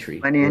Bodhi tree.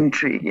 Banyan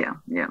tree,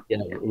 yeah.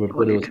 Where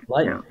Buddha was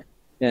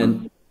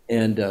lighting.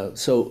 And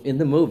so in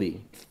the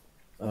movie,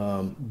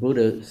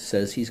 Buddha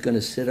says he's going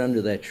to sit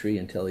under that tree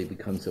until he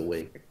becomes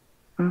awake.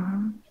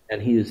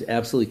 And he is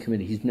absolutely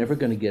committed. He's never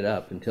going to get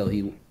up until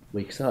he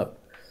wakes up.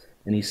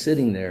 And he's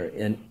sitting there.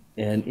 And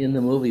in the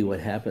movie, what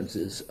happens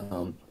is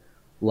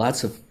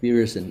lots of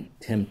fears and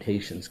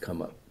temptations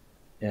come up.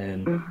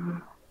 And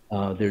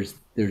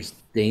there's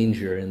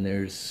danger, and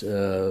there's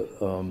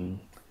the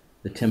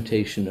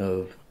temptation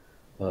of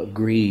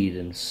greed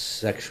and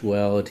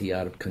sexuality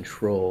out of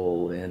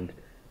control and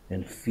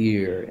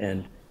fear.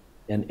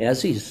 And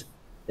as he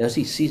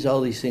sees all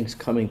these things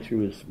coming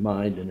through his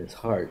mind and his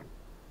heart,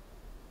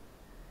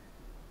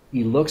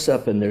 he looks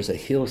up and there's a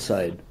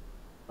hillside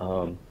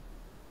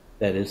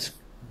that is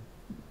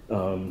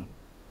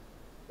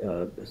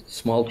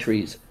small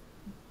trees,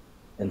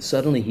 and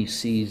suddenly he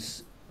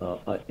sees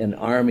an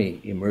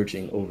army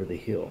emerging over the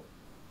hill.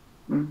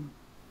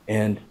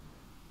 And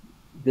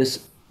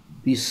these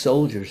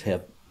soldiers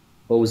have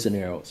bows and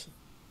arrows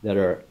that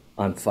are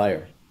on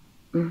fire.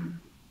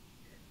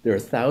 There are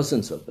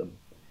thousands of them.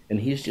 And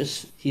he's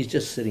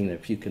just sitting there,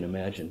 if you can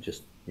imagine,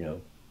 just,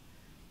 and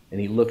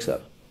he looks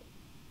up,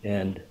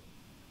 and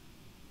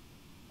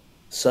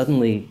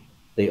suddenly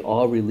they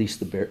all release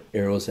the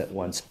arrows at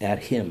once at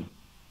him.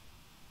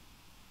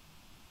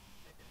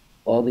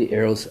 All the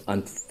arrows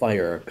on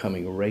fire are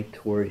coming right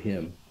toward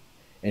him.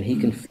 And he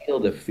can feel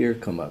the fear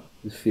come up,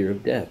 the fear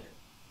of death,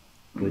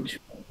 which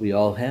we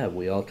all have.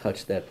 We all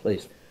touch that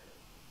place.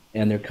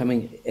 And they're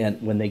coming,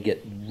 and when they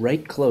get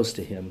right close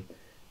to him,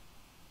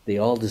 they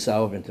all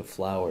dissolve into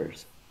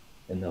flowers,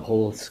 and the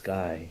whole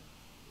sky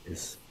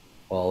is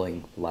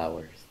falling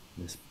flowers.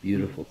 This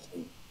beautiful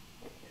scene.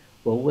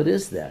 Well, what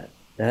is that?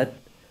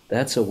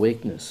 That's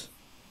awakeness.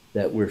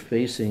 That we're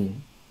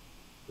facing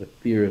the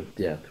fear of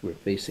death. We're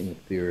facing the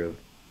fear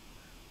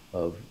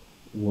of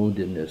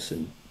woundedness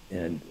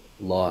and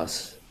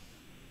loss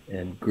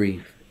and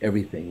grief.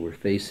 Everything. We're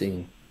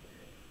facing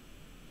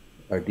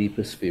our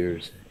deepest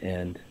fears,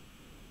 and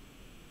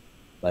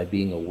by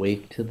being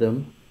awake to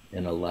them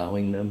and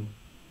allowing them,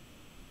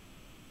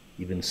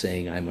 even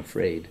saying, I'm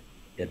afraid,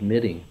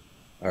 admitting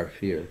our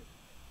fear,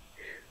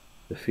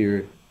 the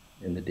fear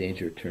and the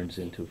danger turns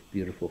into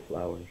beautiful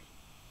flowers.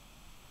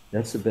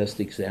 That's the best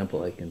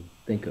example I can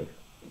think of.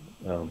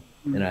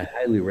 And I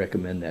highly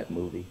recommend that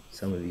movie.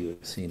 Some of you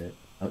have seen it.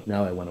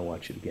 Now I want to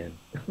watch it again.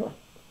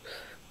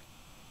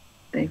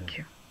 Thank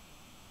you.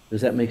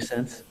 Does that make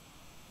sense?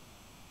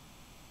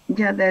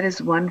 Yeah, that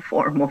is one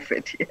form of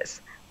it.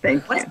 Yes.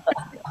 Thank you.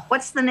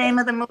 What's the name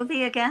of the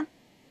movie again?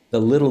 The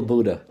Little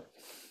Buddha.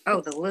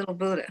 Oh, The Little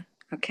Buddha.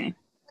 Okay.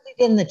 Put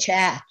it in the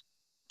chat.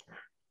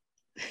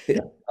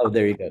 Oh,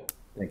 there you go.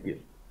 Thank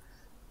you.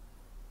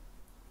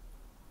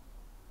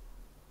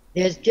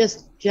 There's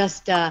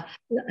just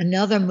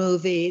another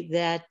movie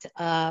that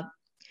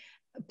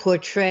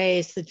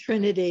portrays the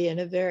Trinity in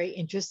a very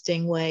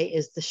interesting way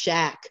is The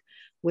Shack,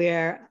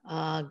 where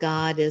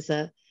God is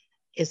a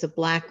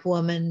Black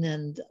woman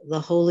and the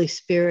Holy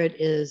Spirit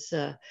is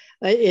I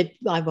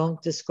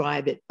won't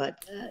describe it,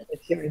 but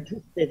if you're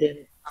interested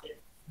in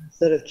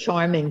sort of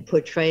charming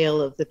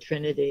portrayal of the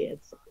Trinity,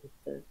 it's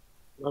a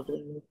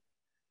lovely movie.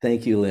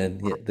 Thank you,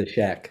 Lynn. Yeah, The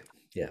Shack.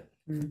 Yeah.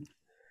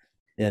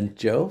 And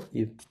Joe,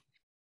 you.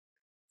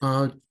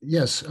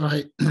 Yes,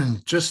 I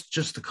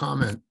just a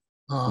comment.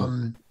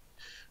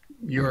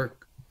 Your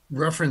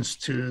reference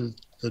to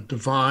the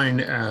divine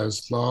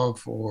as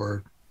love,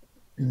 or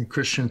in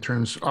Christian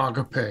terms,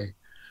 agape,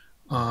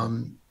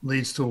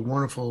 leads to a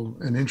wonderful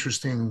and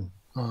interesting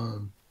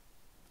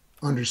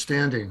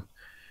understanding,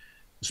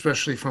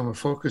 especially from a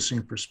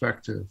focusing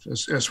perspective.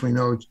 As we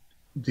know,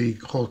 the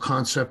whole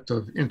concept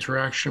of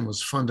interaction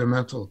was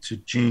fundamental to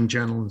Gene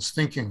Gentleman's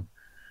thinking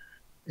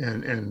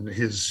and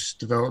his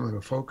development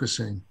of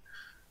focusing.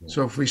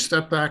 So if we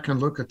step back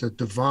and look at the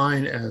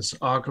divine as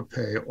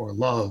agape, or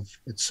love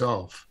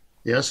itself,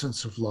 the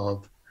essence of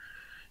love,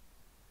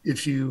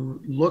 if you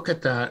look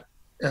at that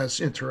as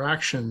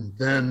interaction,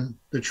 then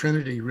the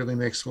Trinity really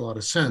makes a lot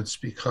of sense,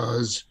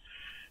 because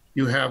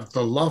you have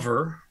the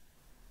lover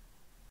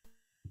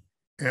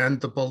and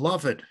the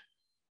beloved.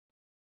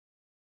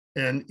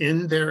 And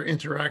in their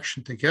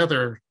interaction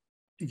together,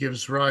 it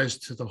gives rise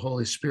to the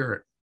Holy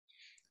Spirit.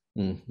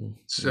 Mm-hmm.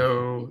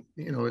 So,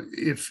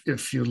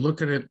 if you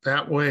look at it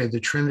that way, the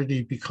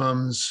Trinity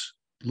becomes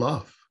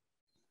love,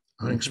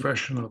 an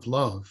expression of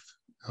love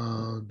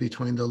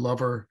between the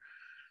lover,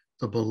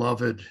 the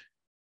beloved,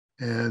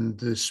 and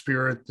the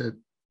spirit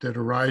that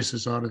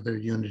arises out of their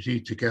unity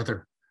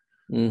together.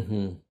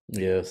 Mm-hmm.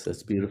 Yes,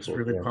 that's beautiful.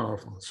 It's really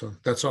powerful. So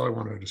that's all I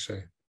wanted to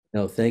say.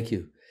 No, thank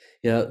you.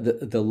 Yeah,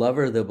 the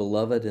lover, the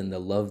beloved, and the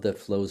love that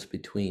flows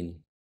between.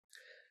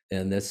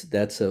 And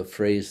that's a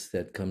phrase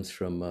that comes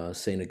from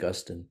St.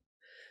 Augustine.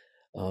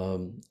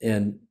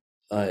 And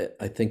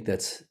I think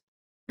that's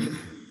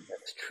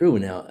true.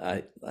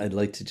 Now, I'd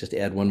like to just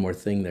add one more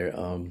thing there.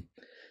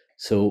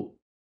 So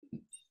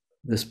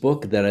this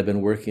book that I've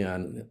been working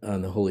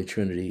on the Holy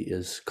Trinity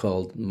is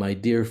called My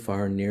Dear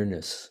Far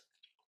Nearness.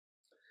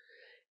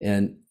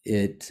 And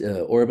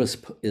Orbis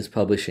is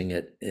publishing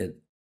it,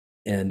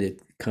 and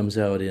it comes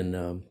out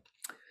in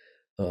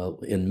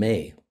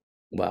May.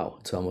 Wow,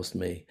 it's almost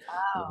May.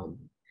 Wow.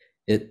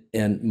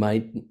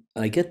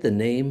 I get the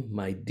name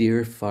My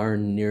Dear Far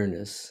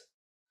Nearness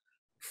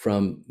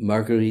from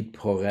Marguerite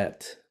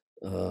Porete,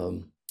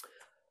 a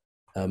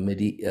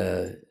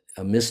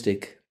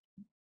mystic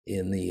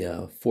in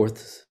the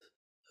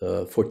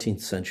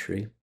 14th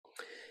century,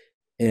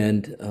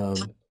 and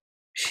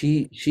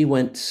she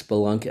went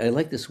spelunking. I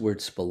like this word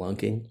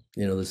spelunking.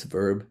 This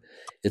verb.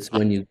 It's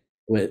when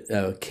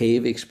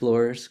cave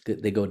explorers,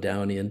 they go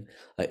down in.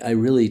 I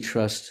really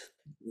trust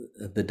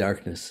the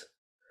darkness,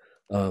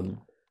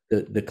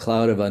 the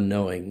cloud of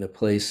unknowing, the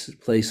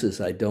places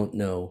I don't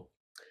know,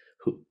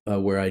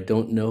 where I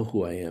don't know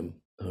who I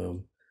am.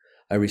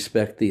 I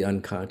respect the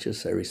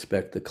unconscious. I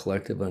respect the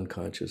collective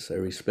unconscious. I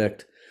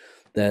respect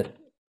that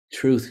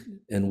truth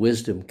and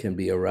wisdom can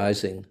be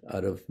arising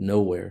out of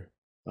nowhere,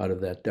 out of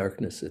that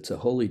darkness. It's a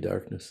holy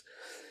darkness.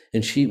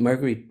 And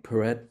Marguerite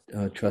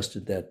Porete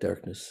trusted that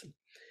darkness.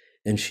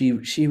 And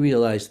she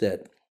realized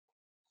that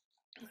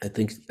I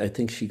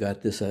think she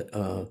got this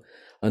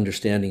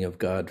understanding of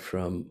God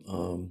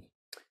from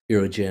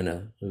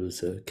Erigena,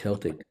 who's a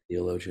Celtic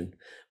theologian,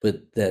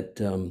 but that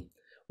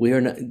we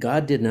are not.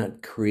 God did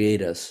not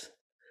create us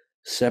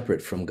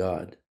separate from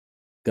God.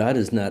 God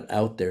is not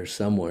out there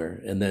somewhere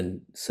and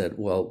then said,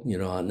 well, you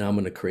know, now I'm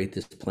going to create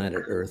this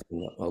planet Earth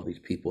and all these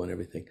people and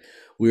everything.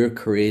 We're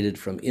created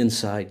from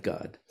inside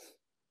God.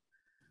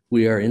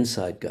 We are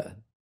inside God.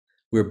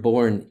 We're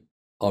born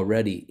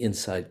already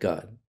inside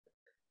God,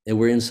 and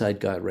we're inside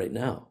God right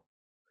now.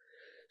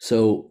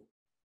 So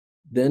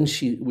then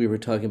we were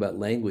talking about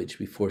language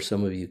before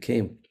some of you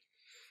came.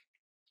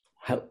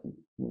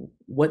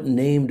 What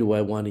name do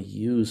I want to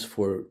use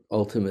for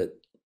ultimate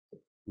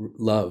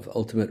love,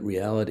 ultimate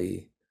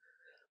reality?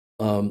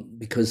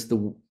 Because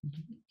the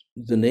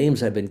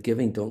names I've been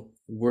giving don't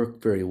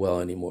work very well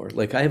anymore.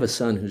 Like I have a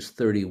son who's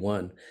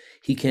 31.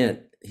 He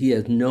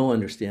has no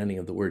understanding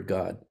of the word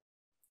God.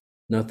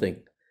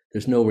 Nothing.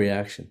 There's no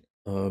reaction.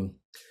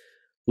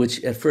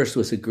 Which at first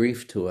was a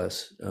grief to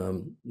us,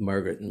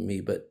 Margaret and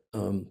me, but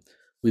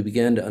we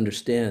began to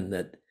understand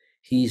that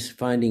he's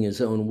finding his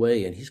own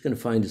way and he's going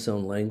to find his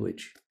own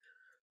language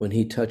when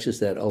he touches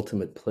that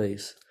ultimate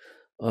place.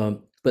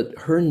 But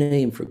her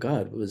name for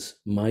God was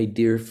my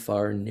dear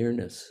far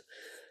nearness.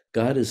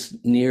 God is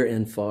near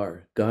and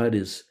far. God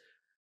is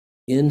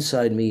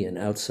inside me and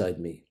outside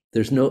me.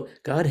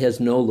 God has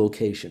no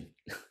location,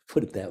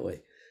 put it that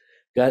way.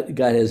 God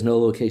has no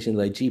location.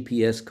 Like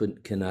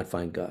GPS cannot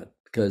find God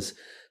because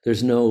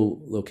there's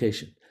no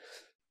location.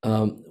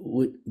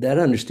 That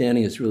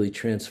understanding has really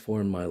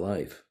transformed my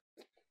life.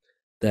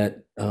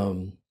 But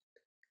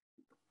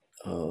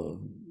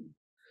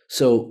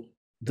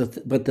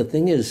the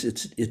thing is,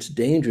 it's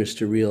dangerous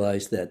to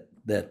realize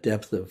that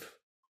depth of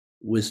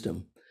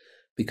wisdom,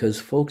 because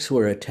folks who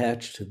are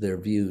attached to their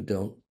view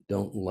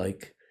don't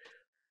like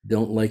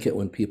it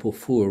when people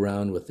fool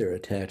around with their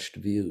attached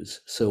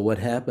views. So what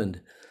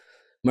happened?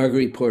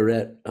 Marguerite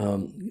Porete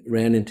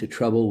ran into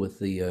trouble with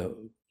the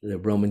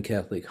Roman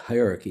Catholic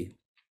hierarchy,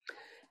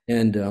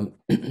 and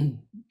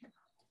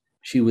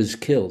she was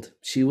killed.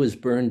 She was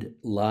burned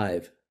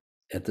live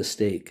at the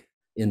stake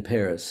in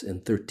Paris in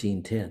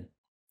 1310.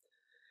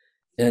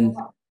 And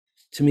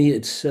to me,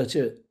 it's such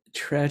a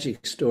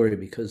tragic story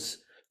because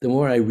the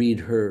more I read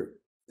her,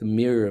 The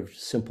Mirror of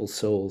Simple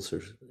Souls,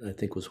 or I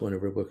think was one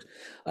of her books,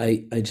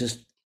 I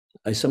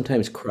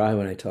sometimes cry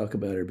when I talk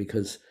about her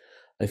because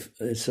I've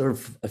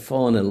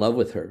fallen in love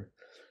with her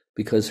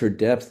because her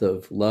depth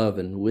of love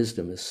and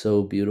wisdom is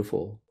so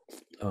beautiful.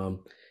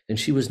 And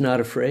she was not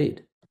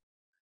afraid.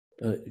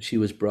 She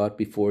was brought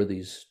before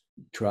these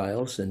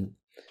trials, and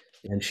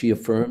she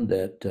affirmed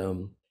that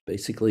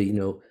basically, you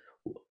know,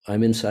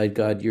 I'm inside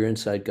God, you're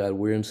inside God,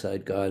 we're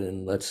inside God,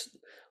 and let's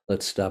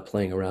stop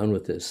playing around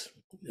with this,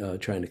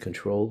 trying to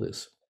control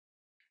this.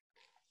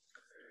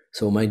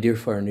 So my dear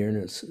far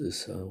nearness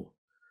is a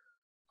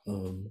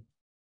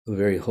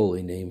very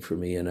holy name for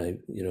me, and I,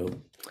 you know,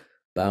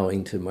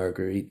 bowing to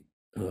Marguerite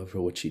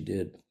for what she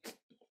did.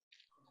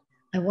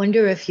 I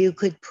wonder if you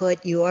could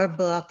put your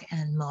book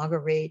and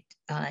Marguerite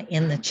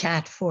in the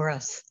chat for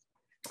us.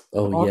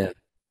 Oh, yeah.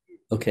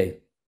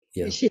 Okay.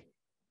 Yeah.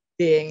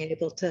 Being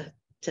able to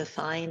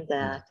find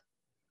that.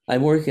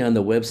 I'm working on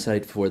the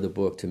website for the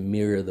book to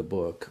mirror the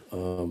book.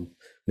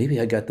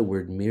 Maybe I got the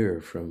word mirror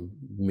from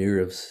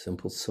Mirror of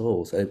Simple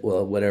Souls.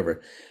 Well,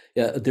 whatever.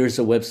 Yeah, there's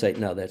a website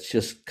now that's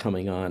just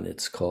coming on.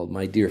 It's called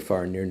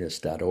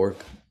mydearfarnearness.org.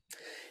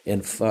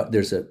 And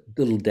there's a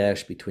little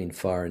dash between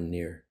far and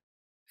near,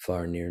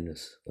 far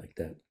nearness, like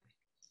that.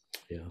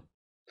 Yeah.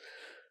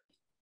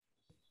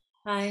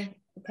 Hi,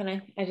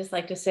 I just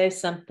like to say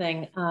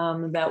something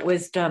about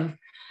wisdom,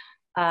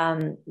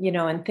 you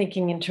know, and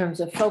thinking in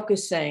terms of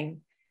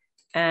focusing,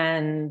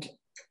 and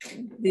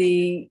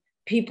the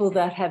people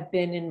that have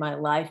been in my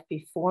life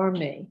before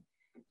me,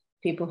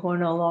 people who are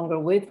no longer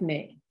with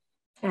me.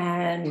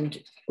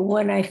 And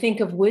when I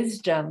think of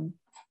wisdom,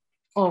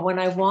 or when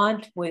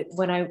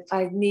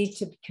I need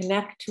to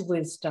connect to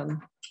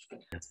wisdom,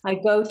 I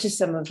go to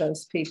some of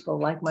those people,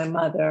 like my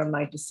mother,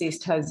 my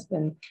deceased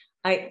husband.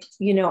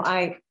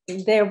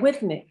 They're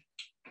with me.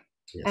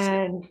 Yes.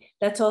 And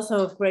that's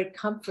also of great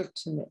comfort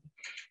to me.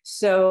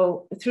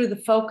 So through the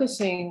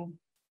focusing,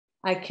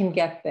 I can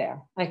get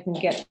there. I can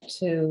get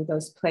to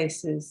those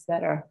places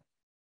that are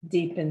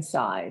deep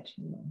inside,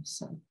 you know,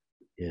 so.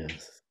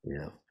 Yes,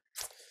 yeah.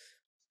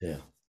 Yeah.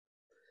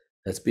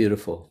 That's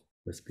beautiful.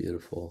 That's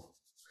beautiful.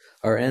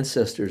 Our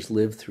ancestors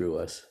lived through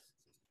us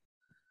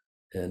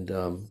and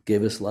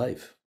gave us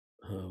life.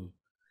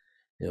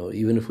 You know,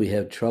 even if we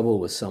had trouble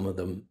with some of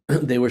them,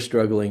 they were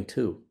struggling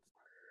too.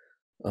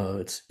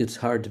 It's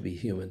hard to be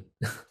human,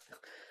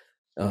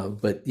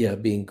 but yeah,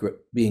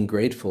 being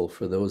grateful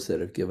for those that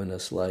have given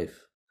us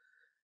life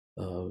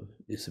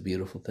is a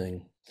beautiful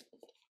thing.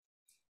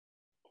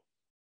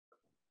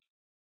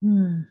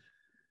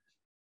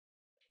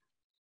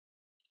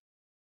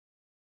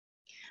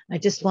 I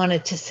just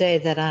wanted to say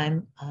that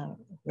I'm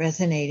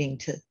resonating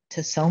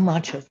to so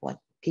much of what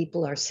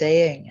people are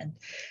saying, and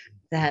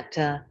that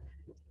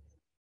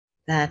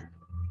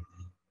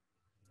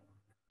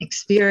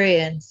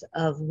experience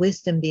of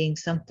wisdom being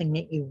something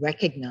that you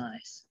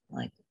recognize,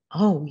 like,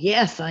 oh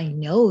yes, I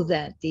know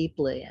that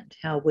deeply, and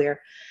how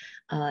we're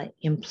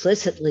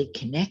implicitly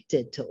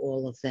connected to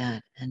all of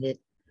that, and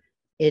it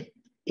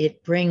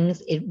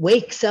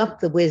wakes up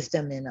the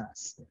wisdom in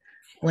us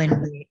when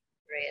we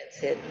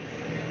experience it,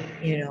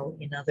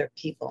 in other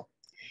people.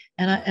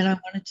 And I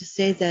wanted to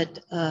say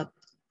that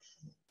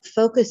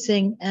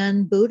focusing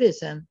and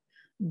Buddhism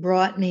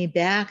brought me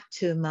back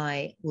to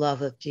my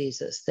love of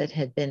Jesus that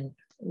had been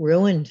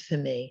ruined for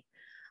me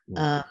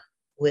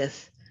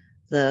with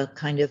the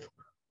kind of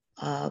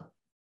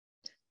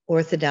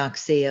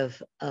orthodoxy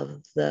of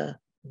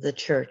the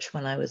church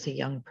when I was a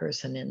young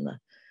person in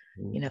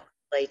the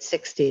late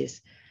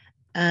 60s.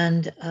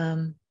 And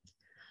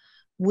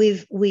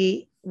we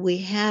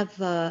have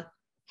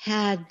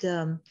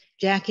had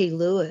Jackie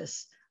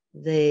Lewis,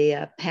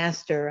 the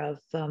pastor of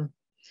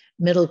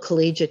Middle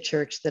Collegiate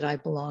Church that I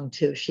belong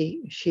to.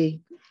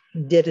 She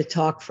did a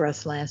talk for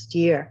us last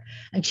year,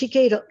 and she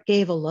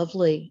gave a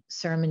lovely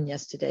sermon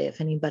yesterday.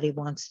 If anybody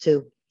wants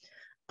to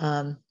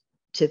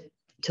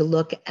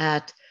look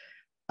at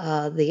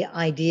the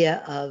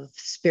idea of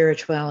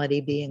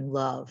spirituality being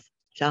love,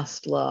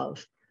 just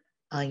love,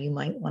 you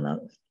might want to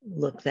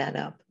look that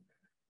up.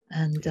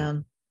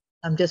 And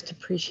I'm just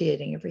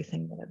appreciating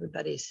everything that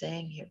everybody's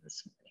saying here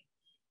this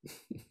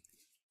morning.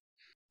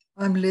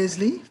 I'm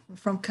Leslie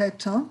from Cape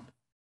Town.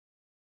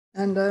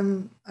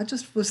 And I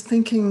just was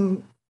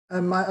thinking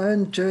my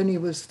own journey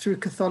was through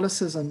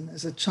Catholicism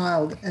as a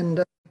child. And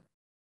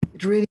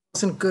it really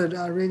wasn't good.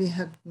 I really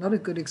had not a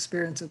good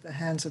experience at the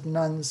hands of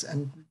nuns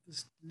and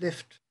was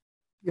left,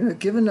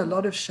 given a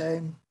lot of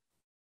shame.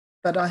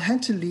 But I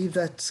had to leave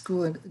that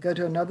school and go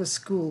to another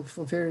school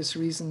for various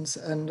reasons.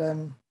 And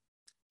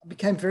I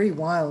became very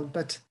wild.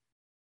 But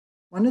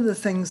one of the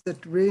things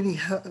that really,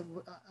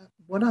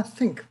 what I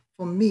think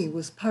for me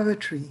was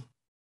poetry.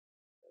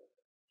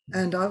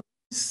 And I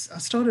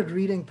started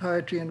reading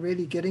poetry and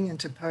really getting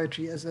into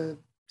poetry as a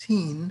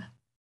teen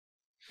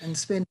and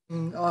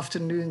spending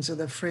afternoons with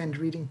a friend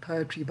reading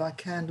poetry by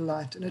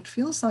candlelight. And it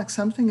feels like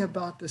something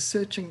about the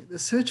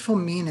search for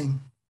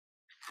meaning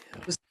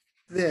was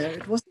there.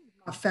 It wasn't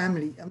my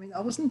family. I mean,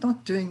 I wasn't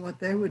not doing what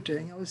they were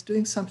doing. I was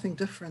doing something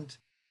different.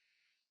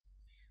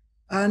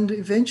 And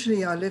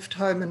eventually I left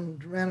home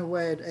and ran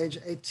away at age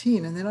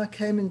 18. And then I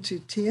came into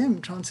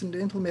TM,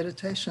 Transcendental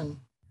Meditation.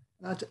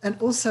 And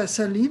also,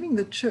 so leaving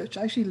the church,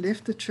 I actually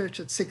left the church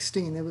at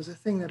 16. There was a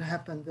thing that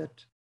happened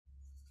that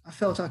I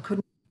felt I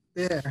couldn't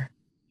bear.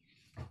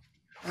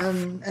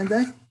 And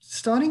that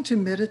starting to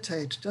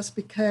meditate just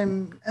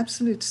became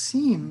absolute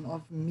seam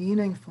of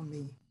meaning for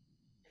me,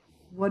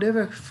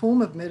 whatever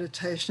form of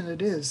meditation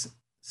it is.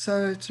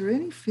 So it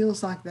really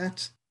feels like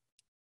that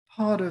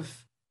part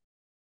of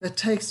that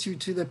takes you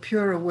to the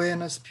pure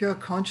awareness, pure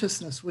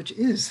consciousness, which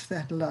is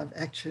that love,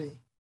 actually.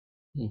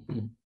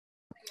 Mm-hmm.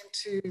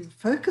 Into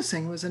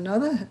focusing was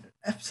another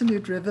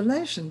absolute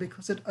revelation,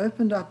 because it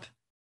opened up.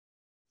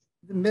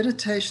 The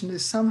meditation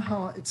is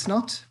somehow, it's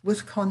not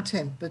with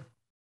content, but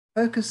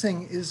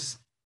focusing is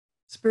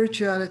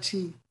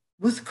spirituality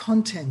with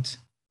content.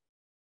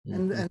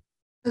 Mm-hmm. And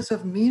layers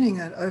of meaning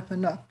that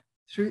open up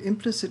through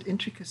implicit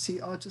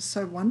intricacy are just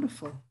so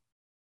wonderful.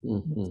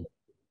 Mm-hmm.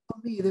 For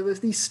me, there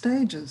was these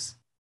stages,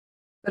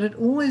 but it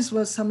always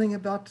was something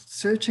about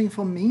searching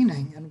for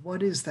meaning, and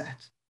what is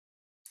that?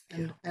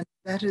 And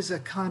that is a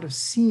kind of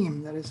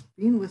seam that has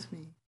been with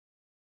me.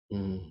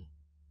 Mm.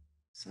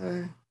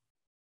 So.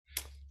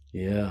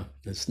 Yeah,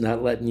 it's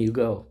not letting you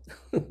go.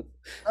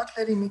 Not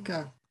letting me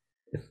go.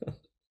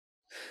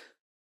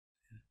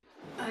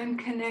 I'm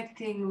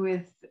connecting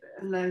with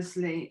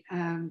Leslie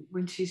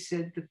when she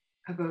said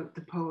about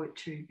the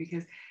poetry,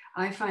 because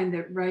I find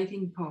that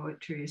writing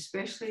poetry,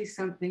 especially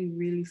something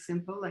really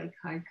simple like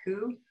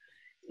haiku,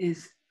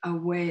 is a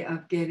way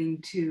of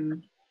getting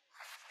to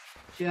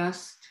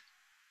just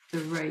the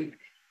right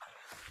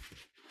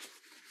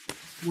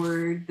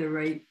word, the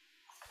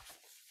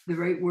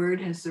right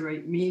word has the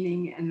right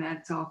meaning, and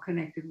that's all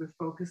connected with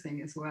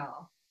focusing as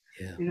well.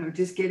 Yeah.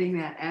 Just getting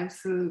that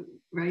absolute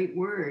right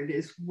word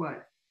is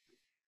what,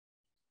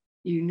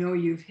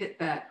 you've hit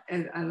that.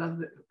 And I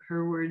love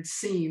her word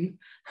seam.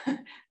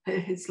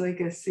 It's like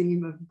a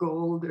seam of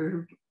gold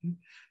or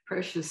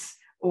precious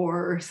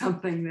ore or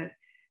something that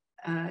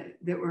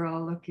we're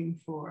all looking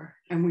for.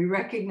 And we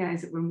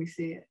recognize it when we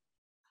see it.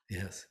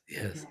 Yes.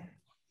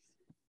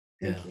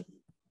 Yeah.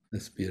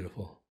 That's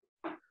beautiful.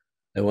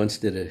 I once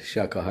did a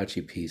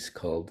shakuhachi piece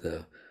called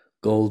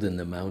Gold in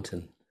the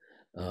Mountain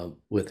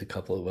with a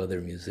couple of other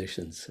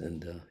musicians.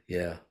 And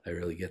I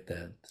really get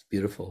that. It's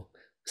beautiful.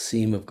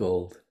 Seam of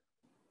gold.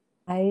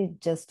 I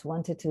just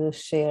wanted to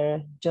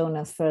share,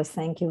 Jonas, first,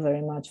 thank you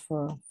very much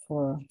for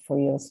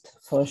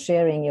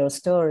sharing your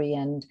story.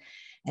 And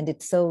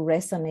it so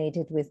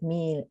resonated with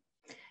me.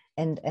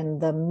 And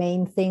the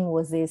main thing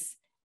was this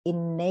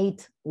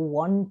innate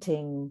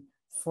wanting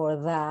for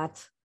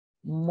that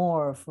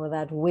more, for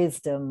that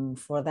wisdom,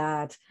 for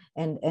that.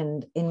 And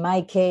in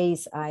my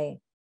case,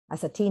 I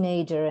as a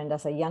teenager and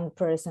as a young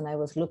person, I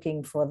was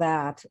looking for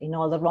that in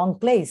all the wrong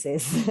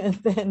places. And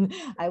then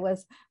I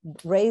was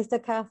raised a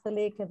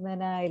Catholic, and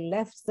then I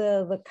left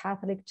the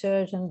Catholic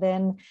Church, and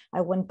then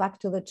I went back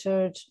to the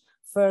church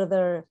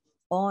further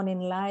on in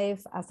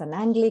life as an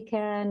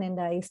Anglican, and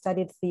I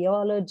studied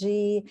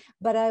theology,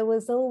 but I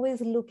was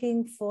always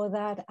looking for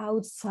that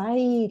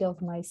outside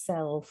of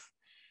myself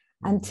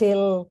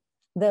until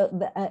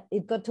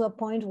it got to a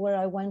point where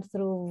I went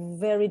through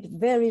very,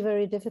 very,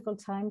 very difficult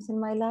times in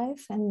my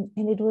life. And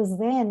it was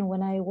then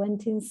when I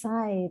went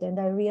inside and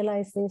I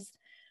realized this,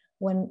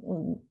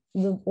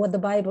 what the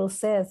Bible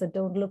says, that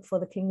don't look for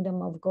the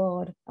kingdom of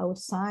God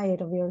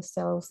outside of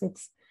yourselves,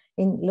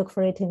 look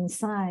for it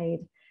inside.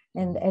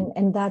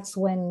 And that's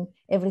when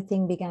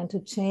everything began to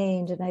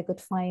change, and I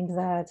could find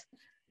that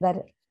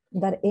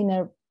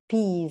inner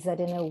peace, that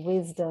inner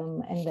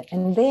wisdom,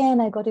 and then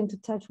I got into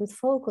touch with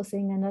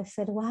focusing, and I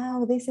said,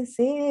 wow, this is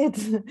it.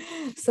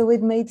 So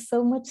it made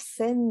so much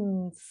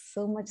sense.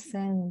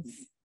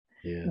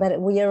 Yeah.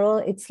 But we are all,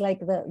 it's like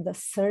the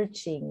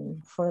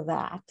searching for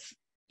that.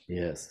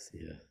 Yes.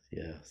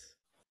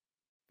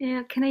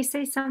 Yeah, can I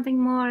say something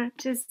more?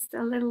 Just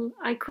a little.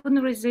 I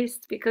couldn't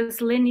resist because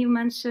Lynn, you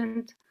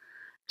mentioned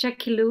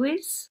Jackie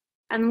Lewis,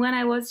 and when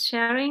I was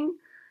sharing,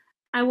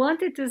 I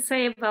wanted to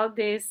say about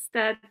this,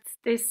 that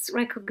this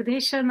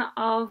recognition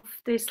of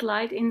this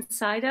light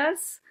inside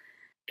us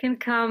can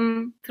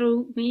come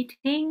through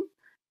meeting.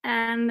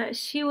 And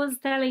she was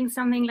telling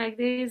something like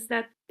this,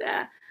 that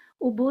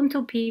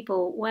Ubuntu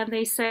people, when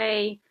they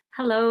say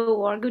hello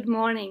or good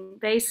morning,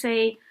 they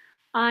say,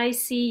 I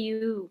see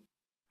you.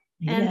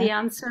 Yeah. And the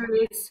answer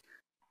is,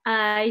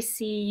 I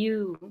see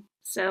you.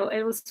 So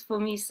it was for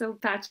me so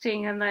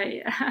touching, and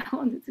I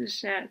wanted to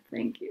share.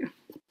 Thank you.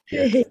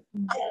 Yes.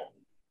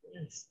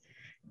 Yes.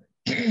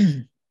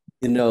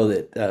 You know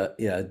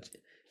that,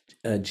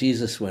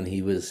 Jesus, when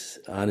he was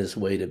on his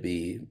way to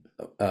be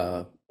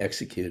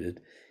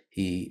executed,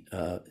 he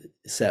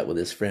sat with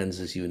his friends,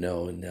 as you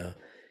know, and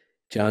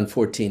John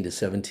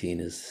 14-17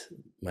 is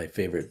my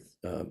favorite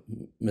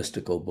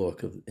mystical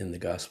book in the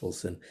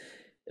Gospels. And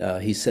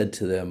he said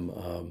to them,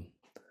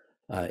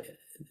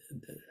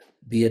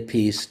 be at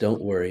peace,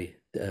 don't worry,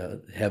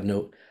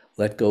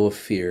 let go of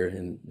fear,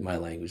 in my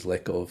language,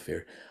 let go of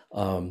fear.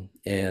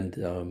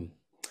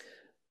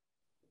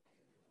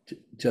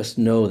 Just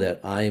know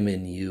that I'm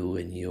in you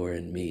and you're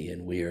in me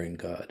and we are in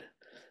God.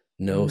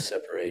 No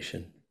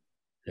separation.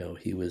 No,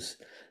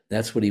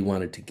 that's what he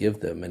wanted to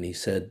give them. And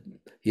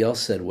he also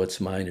said,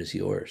 what's mine is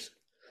yours.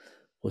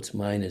 What's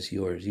mine is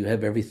yours. You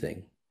have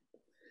everything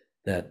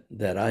that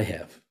I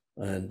have.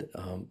 And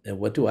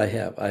what do I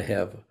have? I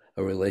have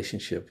a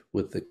relationship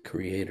with the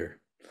Creator,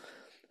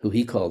 who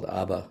he called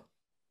Abba.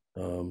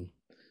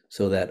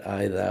 So that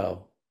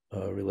I-thou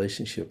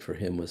relationship for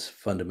him was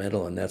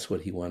fundamental, and that's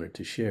what he wanted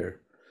to share.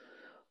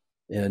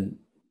 And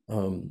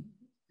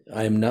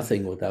I am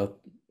nothing without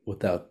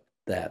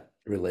that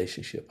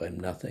relationship. I'm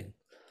nothing.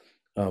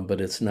 But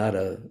it's not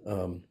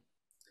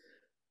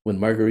when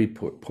Marguerite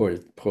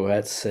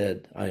Porete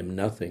said, I am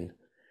nothing,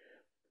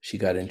 she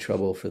got in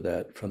trouble for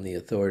that from the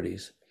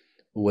authorities.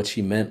 What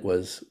she meant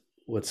was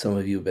what some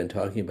of you have been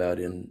talking about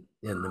in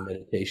the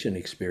meditation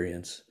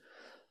experience,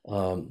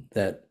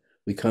 that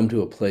we come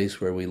to a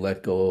place where we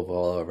let go of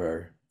all of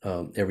our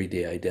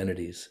everyday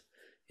identities.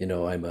 You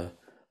know, I'm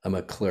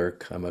a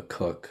clerk, I'm a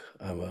cook,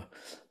 I'm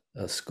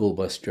a school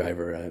bus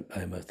driver,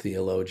 I'm a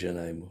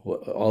theologian,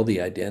 all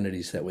the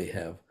identities that we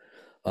have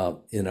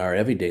in our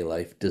everyday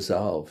life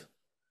dissolve.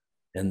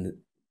 And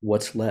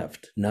what's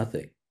left?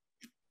 Nothing.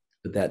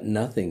 But that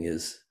nothing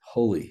is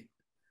holy.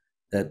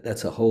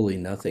 That's a holy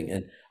nothing.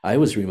 And I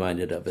was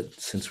reminded of it,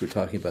 since we're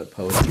talking about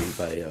poetry,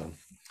 by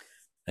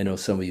I know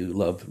some of you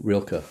love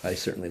Rilke. I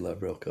certainly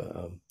love Rilke.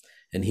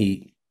 And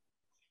he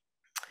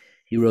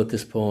wrote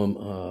this poem,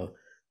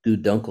 Du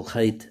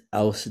Dunkelheit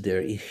aus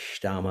der ich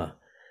stamme,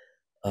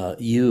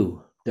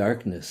 you,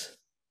 darkness,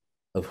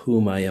 of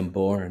whom I am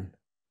born.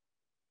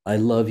 I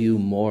love you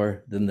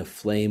more than the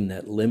flame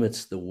that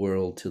limits the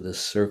world to the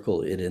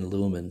circle it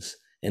illumines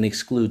and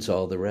excludes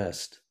all the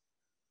rest.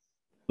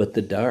 But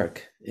the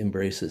dark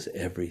embraces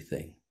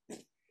everything,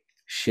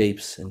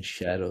 shapes and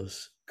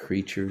shadows,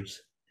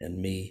 creatures and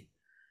me,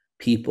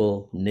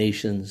 people,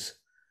 nations,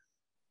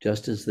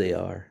 just as they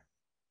are.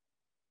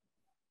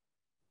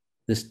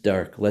 This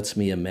dark lets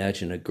me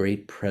imagine a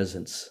great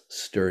presence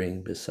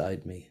stirring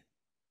beside me.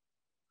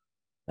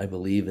 I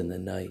believe in the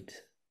night.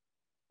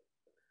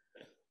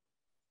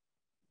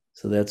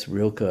 So that's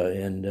Rilke,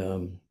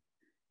 and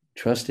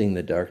trusting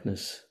the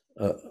darkness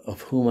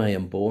of whom I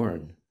am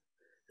born.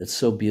 It's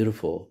so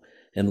beautiful.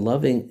 And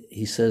loving,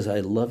 he says,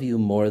 I love you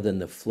more than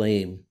the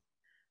flame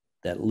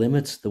that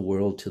limits the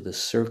world to the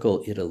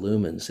circle it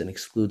illumines and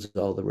excludes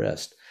all the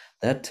rest.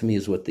 That to me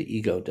is what the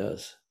ego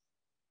does.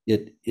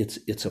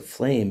 It's a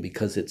flame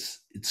because it's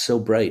so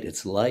bright,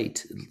 it's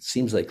light. It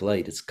seems like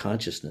light, it's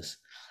consciousness,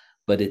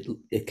 but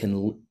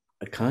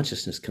a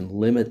consciousness can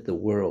limit the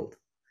world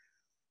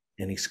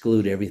and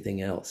exclude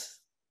everything else.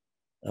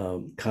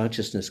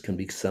 Consciousness can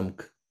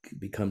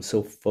become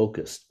so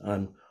focused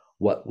on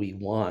what we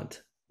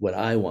want, what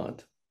I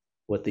want,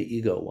 what the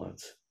ego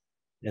wants,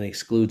 and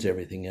excludes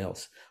everything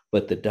else.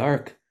 But the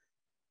dark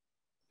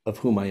of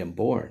whom I am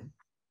born,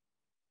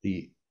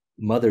 the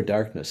mother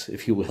darkness,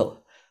 if you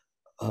will,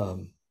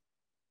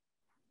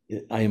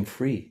 I am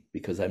free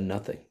because I'm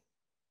nothing.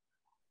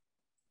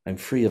 I'm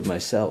free of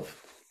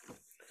myself.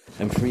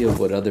 I'm free of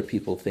what other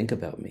people think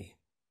about me.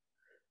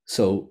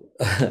 So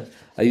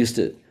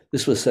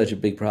this was such a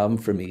big problem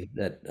for me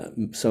that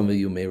some of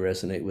you may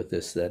resonate with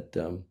this, that,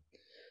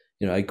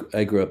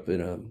 I grew up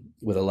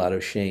with a lot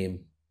of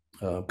shame,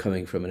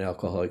 coming from an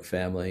alcoholic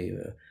family,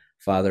 a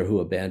father who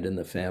abandoned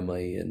the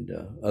family, and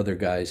other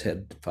guys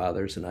had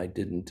fathers and I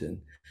didn't.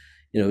 And,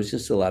 it was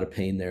just a lot of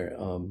pain there.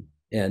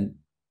 And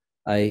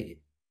I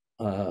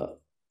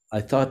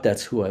thought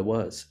that's who I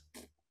was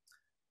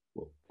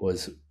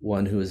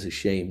one who is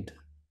ashamed.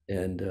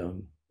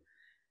 And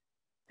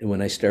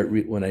when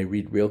I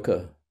read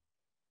Rilke,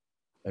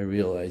 I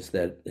realize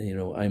that,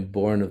 I'm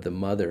born of the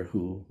mother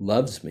who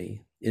loves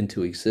me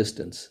into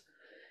existence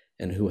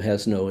and who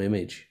has no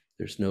image.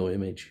 There's no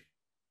image.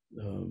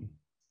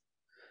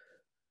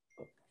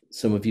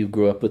 Some of you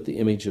grew up with the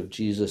image of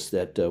Jesus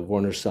that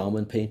Warner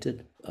Salmon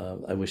painted.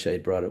 I wish I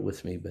had brought it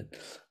with me, but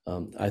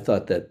I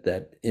thought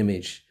that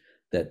image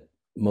that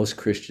most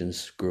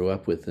Christians grew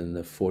up with in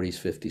the 40s,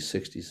 50s,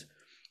 60s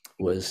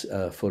was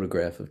a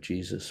photograph of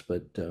Jesus,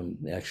 but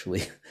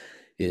actually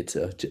it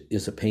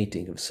is a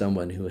painting of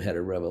someone who had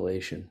a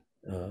revelation,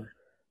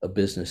 a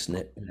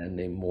businessman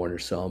named Warner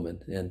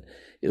Salmon. And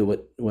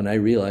when I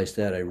realized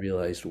that, I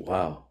realized,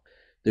 wow,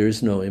 there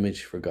is no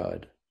image for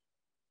God.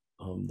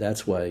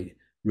 That's why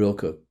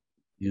Rilke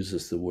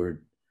uses the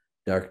word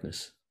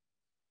darkness.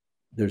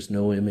 There's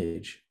no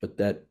image, but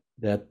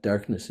that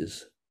darkness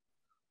is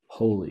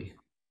holy.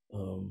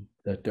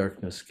 That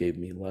darkness gave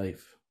me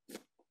life,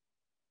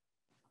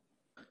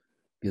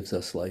 gives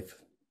us life.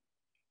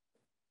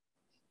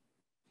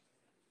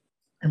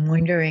 I'm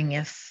wondering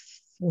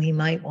if we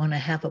might want to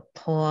have a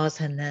pause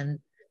and then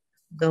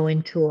go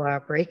into our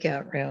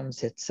breakout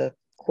rooms. It's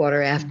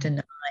 9:15.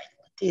 What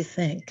do you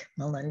think,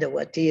 Melinda?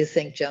 What do you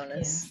think,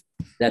 Jonas?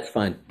 Yeah. That's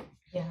fine.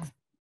 Yeah.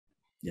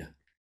 Yeah.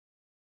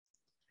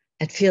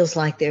 It feels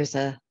like there's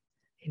a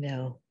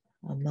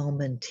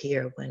moment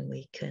here when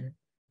we can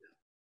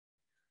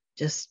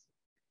just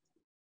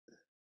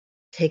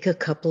take a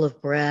couple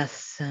of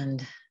breaths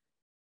and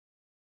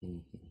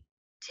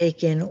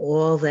take in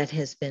all that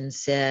has been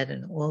said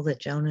and all that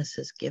Jonas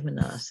has given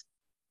us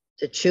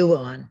to chew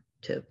on,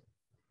 to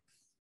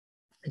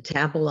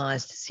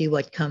metabolize, to see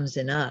what comes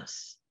in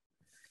us,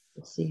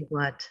 to see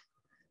what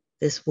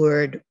this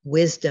word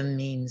wisdom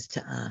means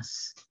to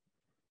us.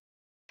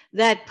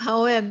 That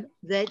poem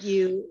that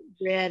you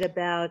read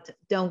about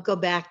Don't Go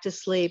Back to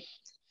Sleep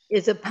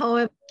is a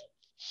poem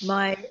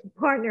my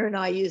partner and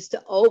I used to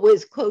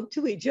always quote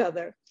to each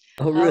other.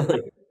 Oh,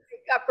 really?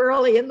 Wake up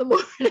early in the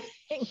morning.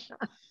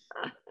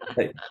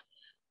 Right.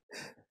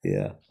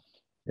 Yeah.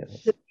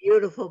 It's a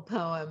beautiful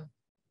poem.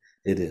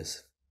 It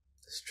is.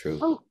 It's true.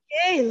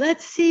 Okay,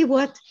 let's see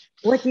what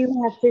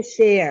you have to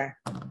share.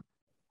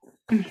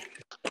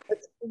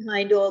 What's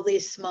behind all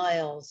these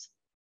smiles?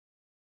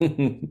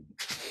 Maybe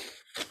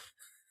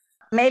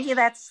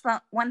that's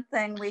one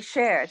thing we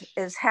shared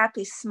is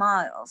happy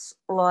smiles.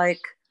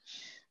 Like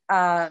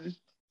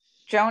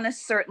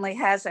Jonas certainly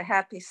has a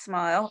happy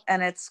smile,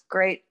 and it's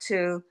great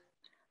to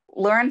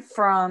learn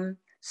from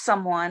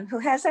someone who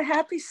has a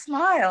happy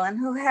smile and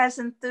who has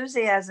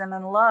enthusiasm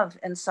and love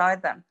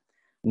inside them.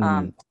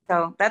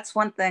 So that's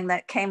one thing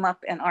that came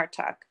up in our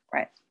talk,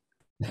 right?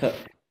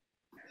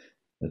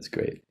 That's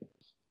great.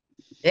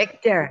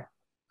 Victor,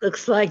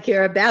 looks like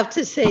you're about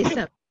to say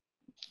something.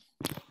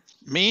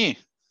 Me?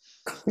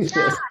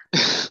 Yeah.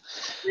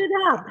 It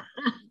up.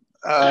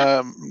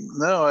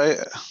 No,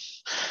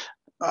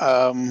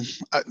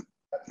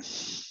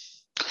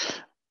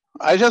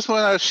 I just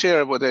want to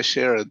share what I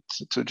shared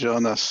to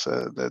Jonas,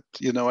 that,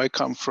 I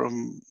come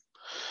from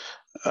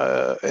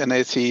an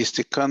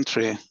atheistic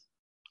country,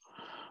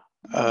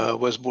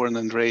 was born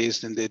and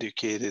raised and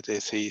educated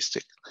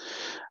atheistic.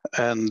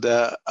 And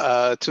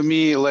to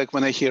me, like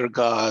when I hear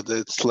God,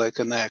 it's like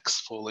an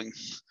axe falling,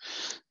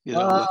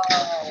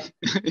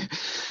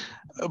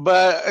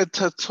 but it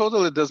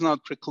totally does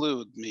not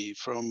preclude me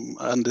from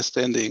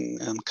understanding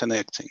and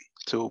connecting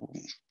to.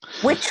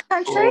 Which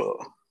country?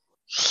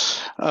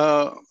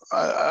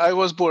 I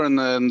was born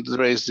and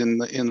raised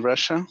in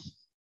Russia.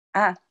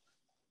 Yeah.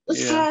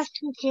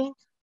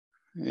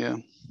 Yeah.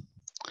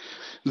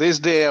 These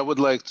days I would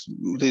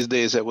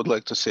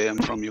like to say I'm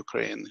from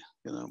Ukraine,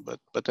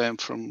 but I'm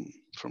from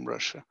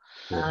Russia.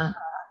 Yeah.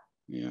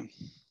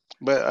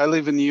 But I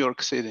live in New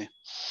York City.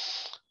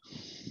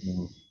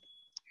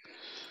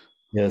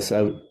 Yes,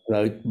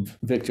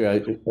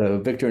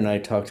 Victor and I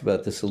talked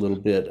about this a little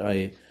bit.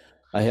 I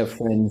have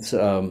friends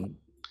from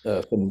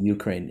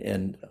Ukraine,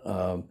 and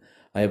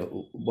I have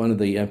one of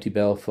the Empty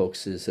Bell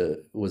folks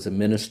was a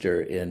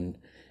minister in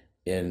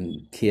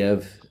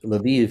Kiev,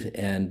 Lviv,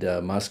 and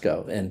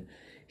Moscow, and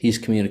he's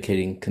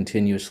communicating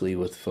continuously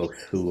with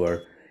folks who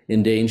are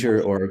in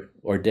danger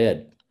or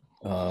dead,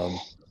 Um,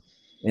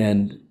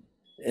 and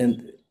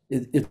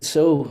it's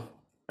so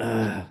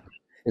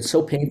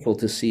painful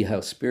to see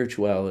how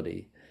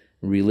spirituality,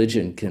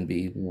 religion can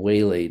be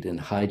waylaid and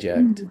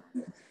hijacked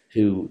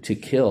to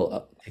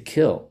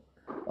kill,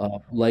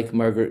 like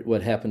Margaret,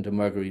 what happened to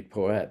Marguerite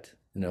Porete,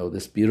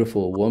 this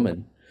beautiful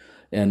woman,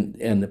 and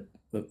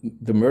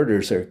the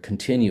murders are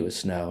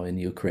continuous now in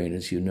Ukraine,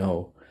 as you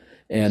know,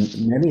 and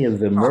many of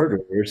the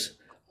murderers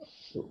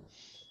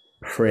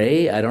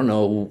pray. I don't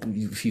know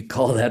if you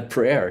call that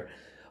prayer,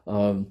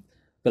 um,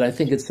 but I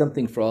think it's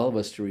something for all of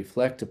us to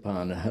reflect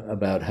upon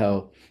about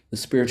how the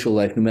spiritual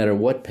life, no matter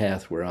what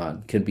path we're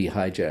on, can be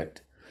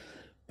hijacked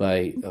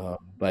by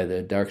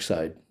the dark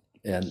side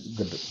and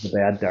the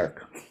bad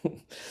dark.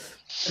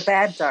 The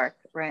bad dark,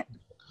 right?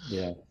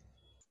 Yeah.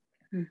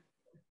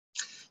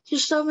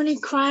 There's so many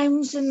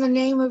crimes in the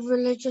name of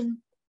religion.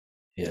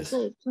 Yes.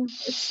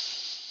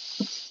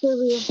 It's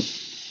serious.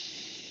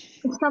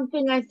 It's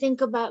something I think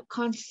about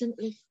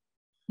constantly.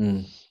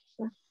 Mm.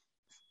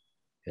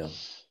 Yeah.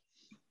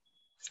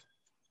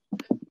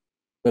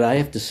 But I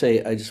have to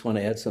say, I just want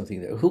to add something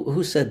there.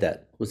 Who said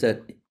that? Was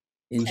that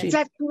Inji?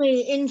 That's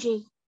me,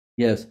 Inji.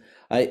 Yes.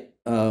 I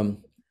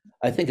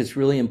think it's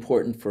really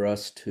important for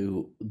us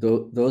to,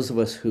 those of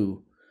us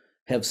who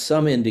have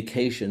some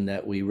indication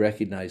that we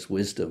recognize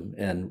wisdom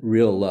and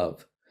real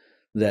love,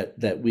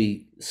 that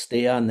we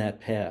stay on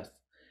that path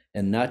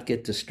and not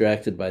get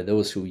distracted by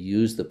those who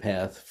use the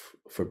path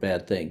for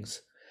bad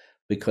things.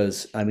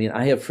 Because, I mean,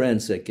 I have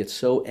friends that get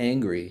so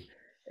angry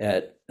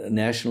at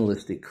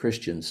nationalistic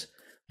Christians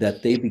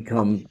that they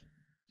become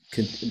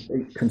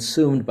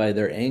consumed by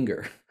their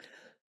anger.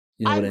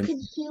 You know what I I'm mean?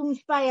 consumed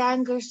by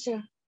anger,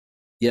 sir.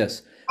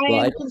 Yes. I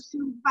Well, am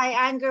consumed by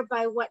anger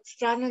by what's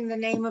done in the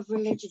name of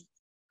religion.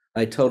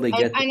 I totally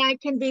get that. And I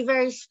can be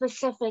very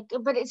specific,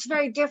 but it's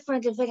very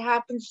different if it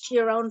happens to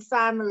your own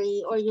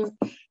family or your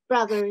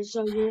brothers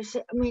or your,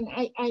 I mean,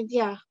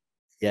 yeah.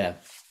 Yeah,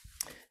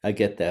 I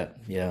get that.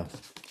 Yeah.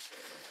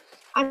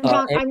 I'm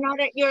not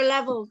at your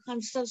level.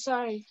 I'm so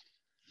sorry.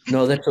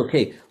 No, that's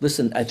okay.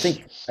 Listen, I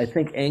think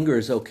anger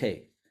is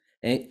okay.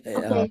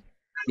 Okay.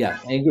 Yeah,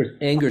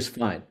 anger's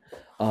fine.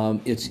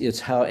 It's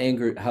how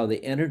the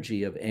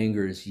energy of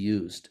anger is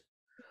used.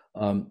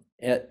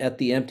 At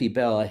the Empty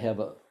Bell, I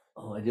have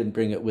I didn't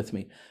bring it with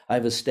me. I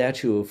have a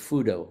statue of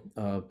Fudo.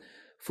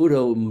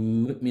 Fudo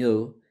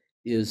Myo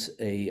is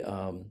a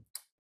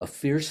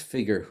fierce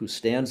figure who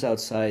stands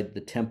outside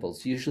the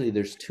temples. Usually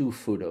there's two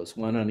Fudos,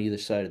 one on either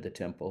side of the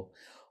temple,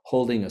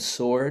 holding a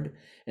sword,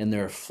 and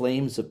there are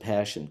flames of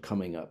passion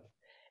coming up.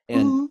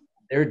 And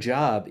their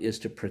job is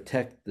to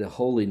protect the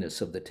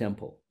holiness of the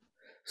temple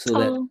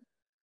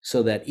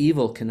so that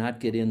evil cannot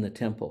get in the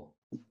temple.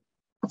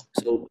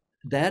 So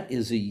that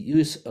is a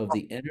use of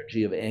the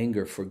energy of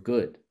anger for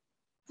good.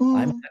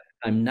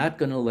 I'm not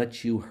going to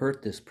let you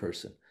hurt this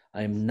person.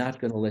 I'm not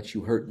going to let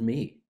you hurt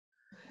me.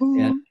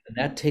 And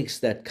that takes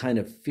that kind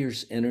of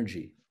fierce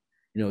energy.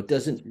 It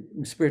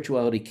doesn't,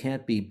 spirituality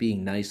can't be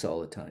being nice all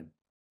the time.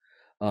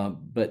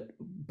 But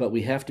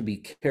we have to be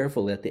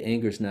careful that the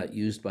anger is not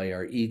used by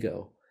our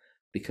ego,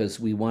 because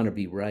we want to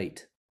be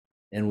right,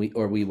 and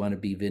we want to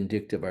be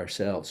vindictive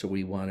ourselves, or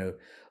we want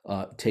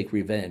to take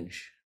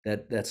revenge.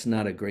 That's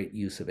not a great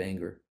use of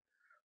anger,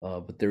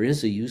 but there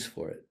is a use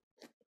for it.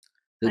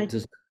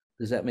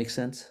 Does that make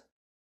sense?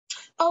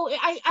 Oh,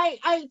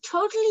 I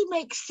totally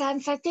makes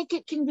sense. I think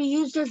it can be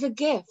used as a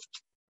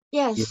gift.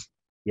 Yes.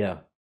 Yeah.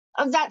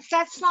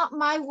 That's not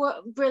my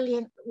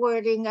brilliant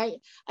wording. I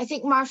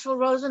think Marshall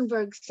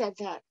Rosenberg said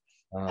that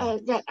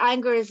that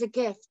anger is a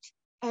gift,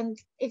 and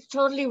it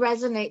totally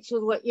resonates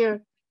with what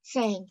you're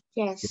saying.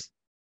 Yes,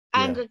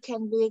 anger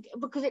can be,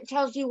 because it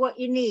tells you what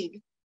you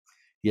need.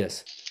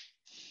 Yes.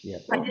 Yeah.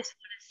 I just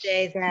want to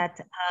say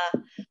that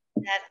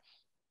that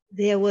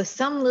there was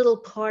some little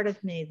part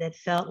of me that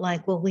felt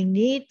like, well, we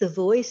need the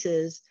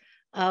voices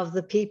of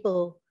the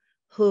people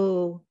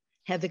who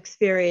have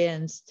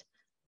experienced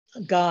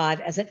God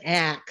as an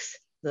axe,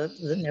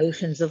 the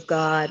notions of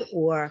God,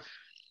 or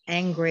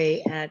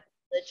angry at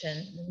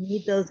religion. We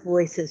need those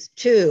voices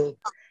too.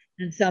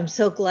 And so I'm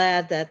so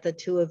glad that the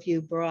two of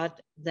you brought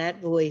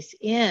that voice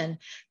in,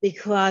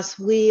 because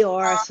we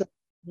are a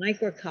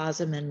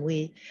microcosm,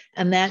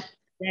 and that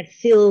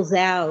fills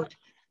out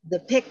the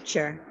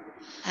picture,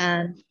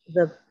 and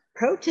the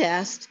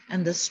protest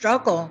and the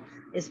struggle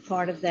is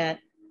part of that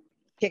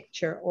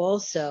picture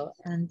also.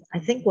 And I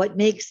think what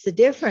makes the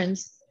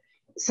difference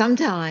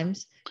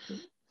sometimes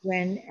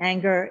when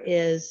anger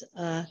is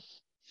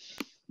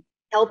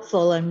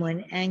helpful and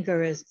when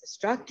anger is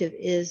destructive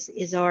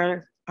is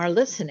our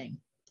listening,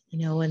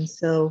 and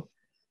so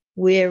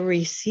we're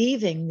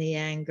receiving the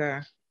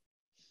anger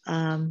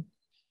and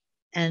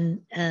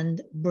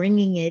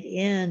bringing it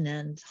in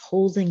and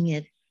holding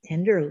it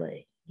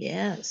tenderly.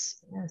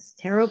 Yes,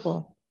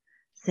 terrible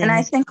things. And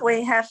I think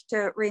we have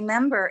to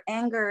remember,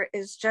 anger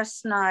is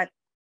just not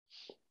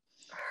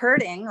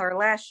hurting or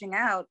lashing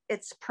out,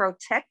 it's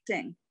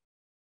protecting.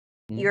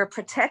 You're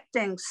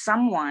protecting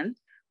someone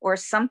or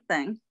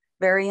something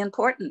very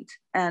important,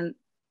 and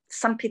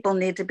some people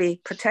need to be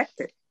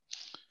protected.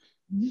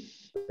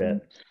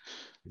 That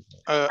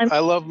I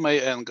love my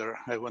anger.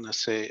 I want to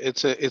say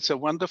it's a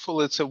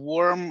wonderful, it's a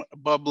warm,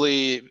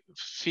 bubbly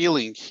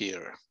feeling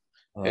here.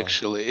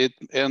 Actually,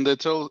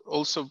 it's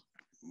also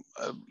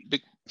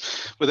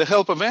with the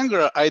help of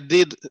anger, I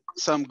did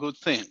some good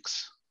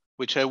things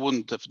which I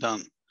wouldn't have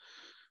done.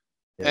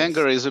 Yes.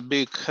 Anger is a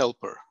big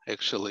helper,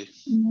 actually,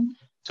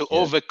 to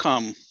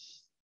overcome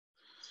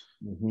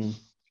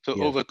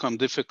overcome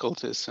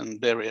difficulties and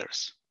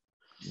barriers.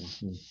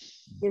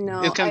 You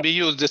know, it can be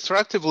used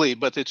destructively,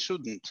 but it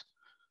shouldn't.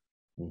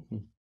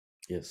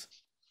 Yes.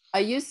 I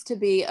used to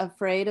be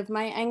afraid of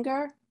my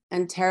anger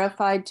and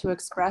terrified to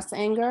express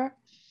anger,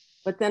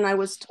 but then I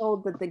was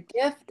told that the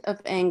gift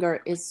of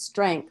anger is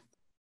strength.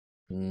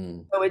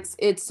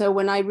 So so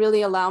when I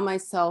really allow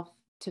myself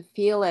to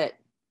feel it,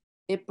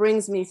 it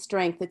brings me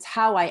strength. It's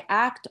how I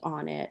act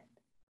on it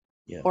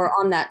or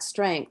on that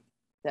strength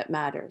that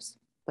matters.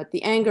 But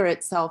the anger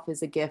itself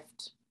is a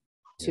gift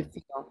to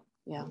feel.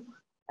 Yeah,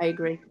 I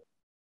agree.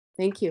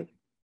 Thank you.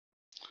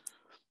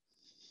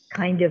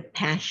 Kind of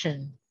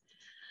passion.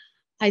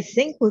 I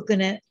think we're going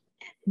to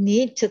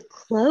need to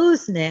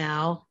close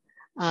now.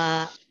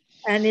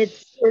 And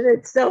it's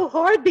so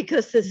hard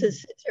because this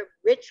is such a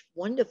rich,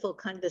 wonderful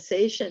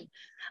conversation.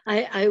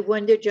 I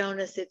wonder,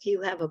 Jonas, if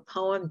you have a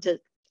poem to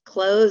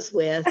close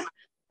with.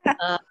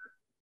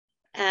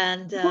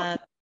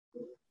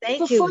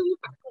 Thank Before you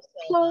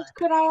close,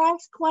 could I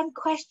ask one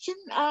question?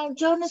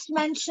 Jonas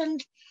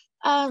mentioned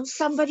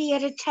somebody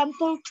at a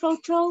temple,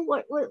 Toto.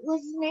 What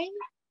was his name?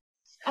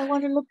 I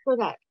want to look for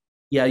that.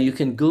 Yeah, you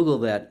can Google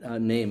that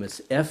name.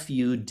 It's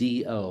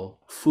Fudo,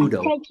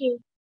 Fudo. Thank you.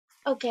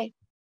 Okay.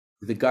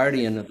 The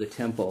guardian of the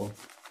temple.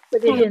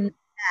 Put it in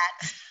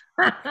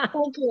that.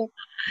 Thank you.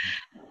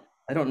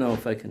 I don't know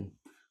if I can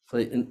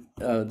play.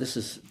 This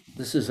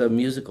is a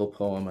musical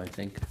poem, I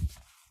think.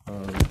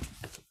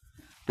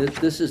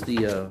 This is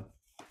the.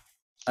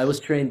 I was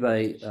trained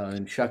by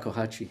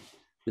shakuhachi.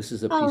 This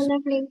is a piece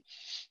of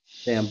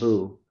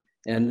bamboo,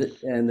 and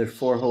there's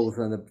 4 holes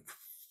on the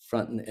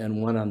front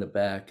and 1 on the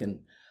back. And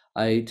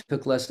I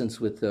took lessons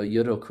with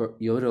Yodo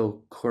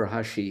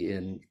Kurahashi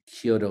in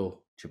Kyoto,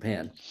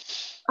 Japan,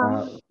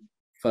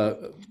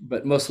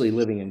 but mostly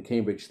living in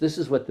Cambridge. This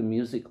is what the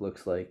music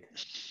looks like.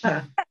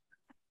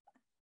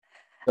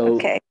 So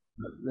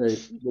the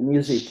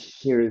music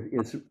here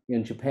is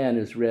in Japan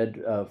is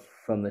read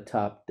from the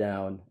top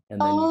down,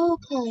 and then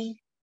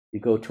you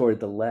go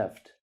toward the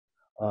left.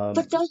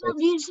 But those are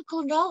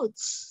musical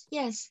notes.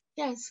 Yes.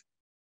 Okay.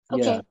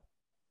 Yeah.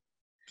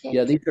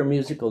 Yeah, these are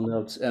musical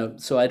notes.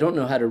 So I don't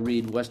know how to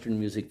read Western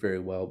music very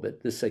well,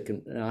 but this I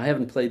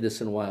haven't played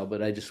this in a while,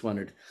 but I just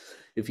wondered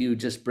if you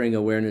just bring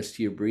awareness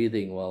to your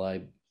breathing while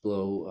I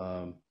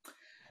blow.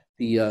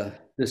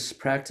 This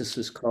practice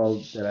is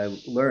called, that I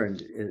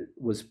learned, it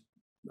was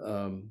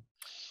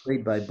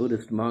played by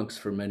Buddhist monks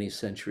for many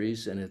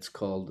centuries, and it's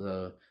called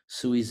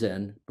Sui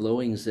Zen,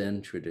 blowing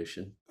Zen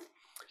tradition,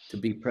 to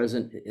be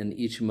present in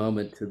each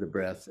moment to the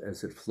breath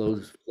as it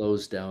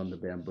flows down the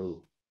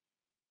bamboo.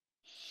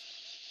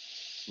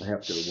 I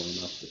have to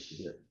warm up this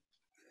a bit.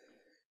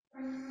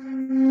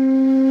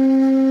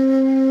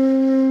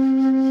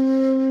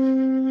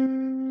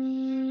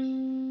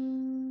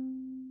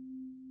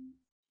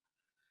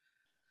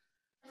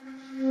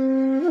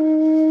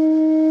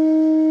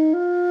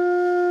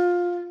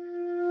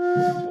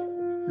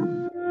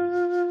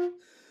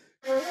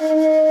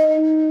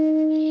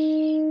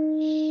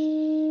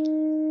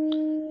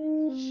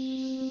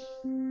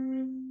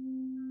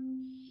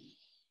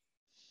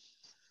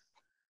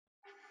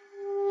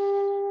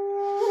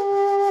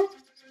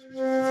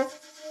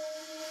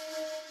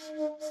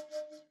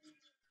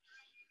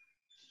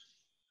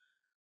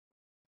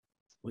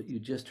 What you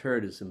just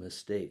heard is a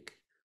mistake,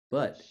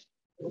 but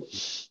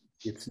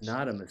it's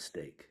not a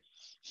mistake.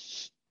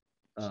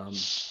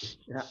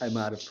 I'm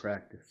out of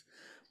practice,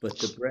 but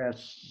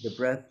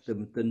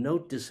the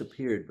note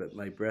disappeared, but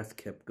my breath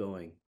kept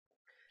going.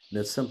 And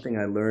that's something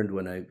I learned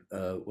when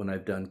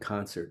I've done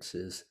concerts,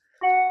 is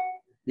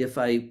if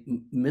I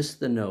miss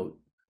the note,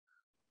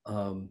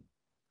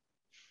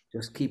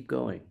 just keep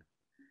going.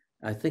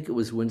 I think it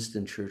was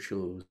Winston Churchill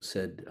who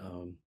said,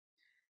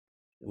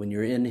 when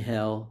you're in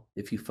hell,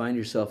 if you find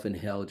yourself in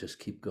hell, just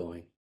keep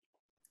going.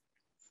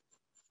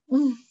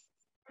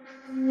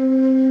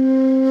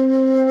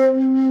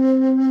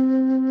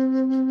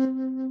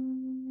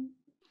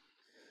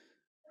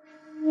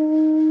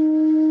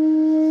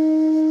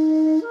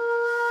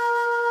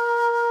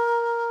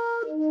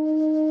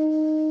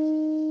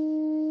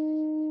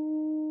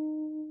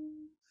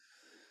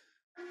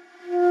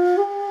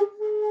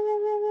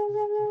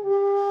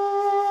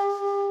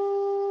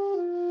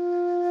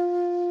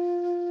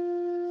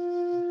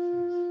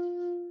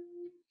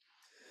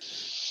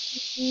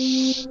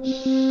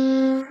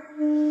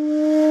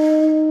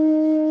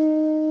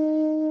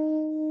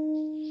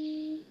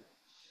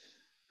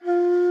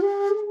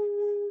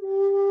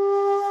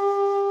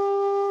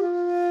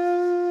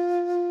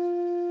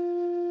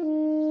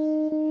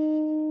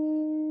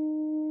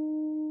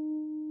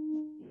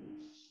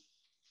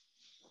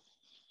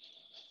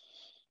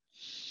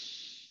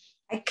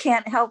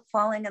 can't help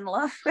falling in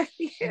love with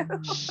you.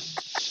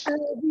 So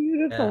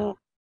beautiful.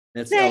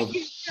 Yeah. Thank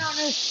you,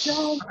 Jonas,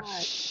 so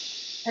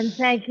much. And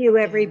thank you,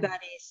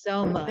 everybody,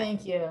 so much.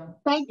 Thank you.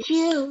 Thank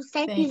you.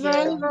 Thank you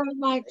very, very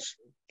much.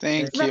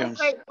 Thank Very you.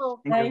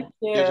 grateful. Thank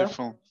you.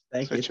 Beautiful.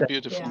 Thank you. Such a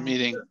beautiful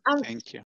meeting. Thank you.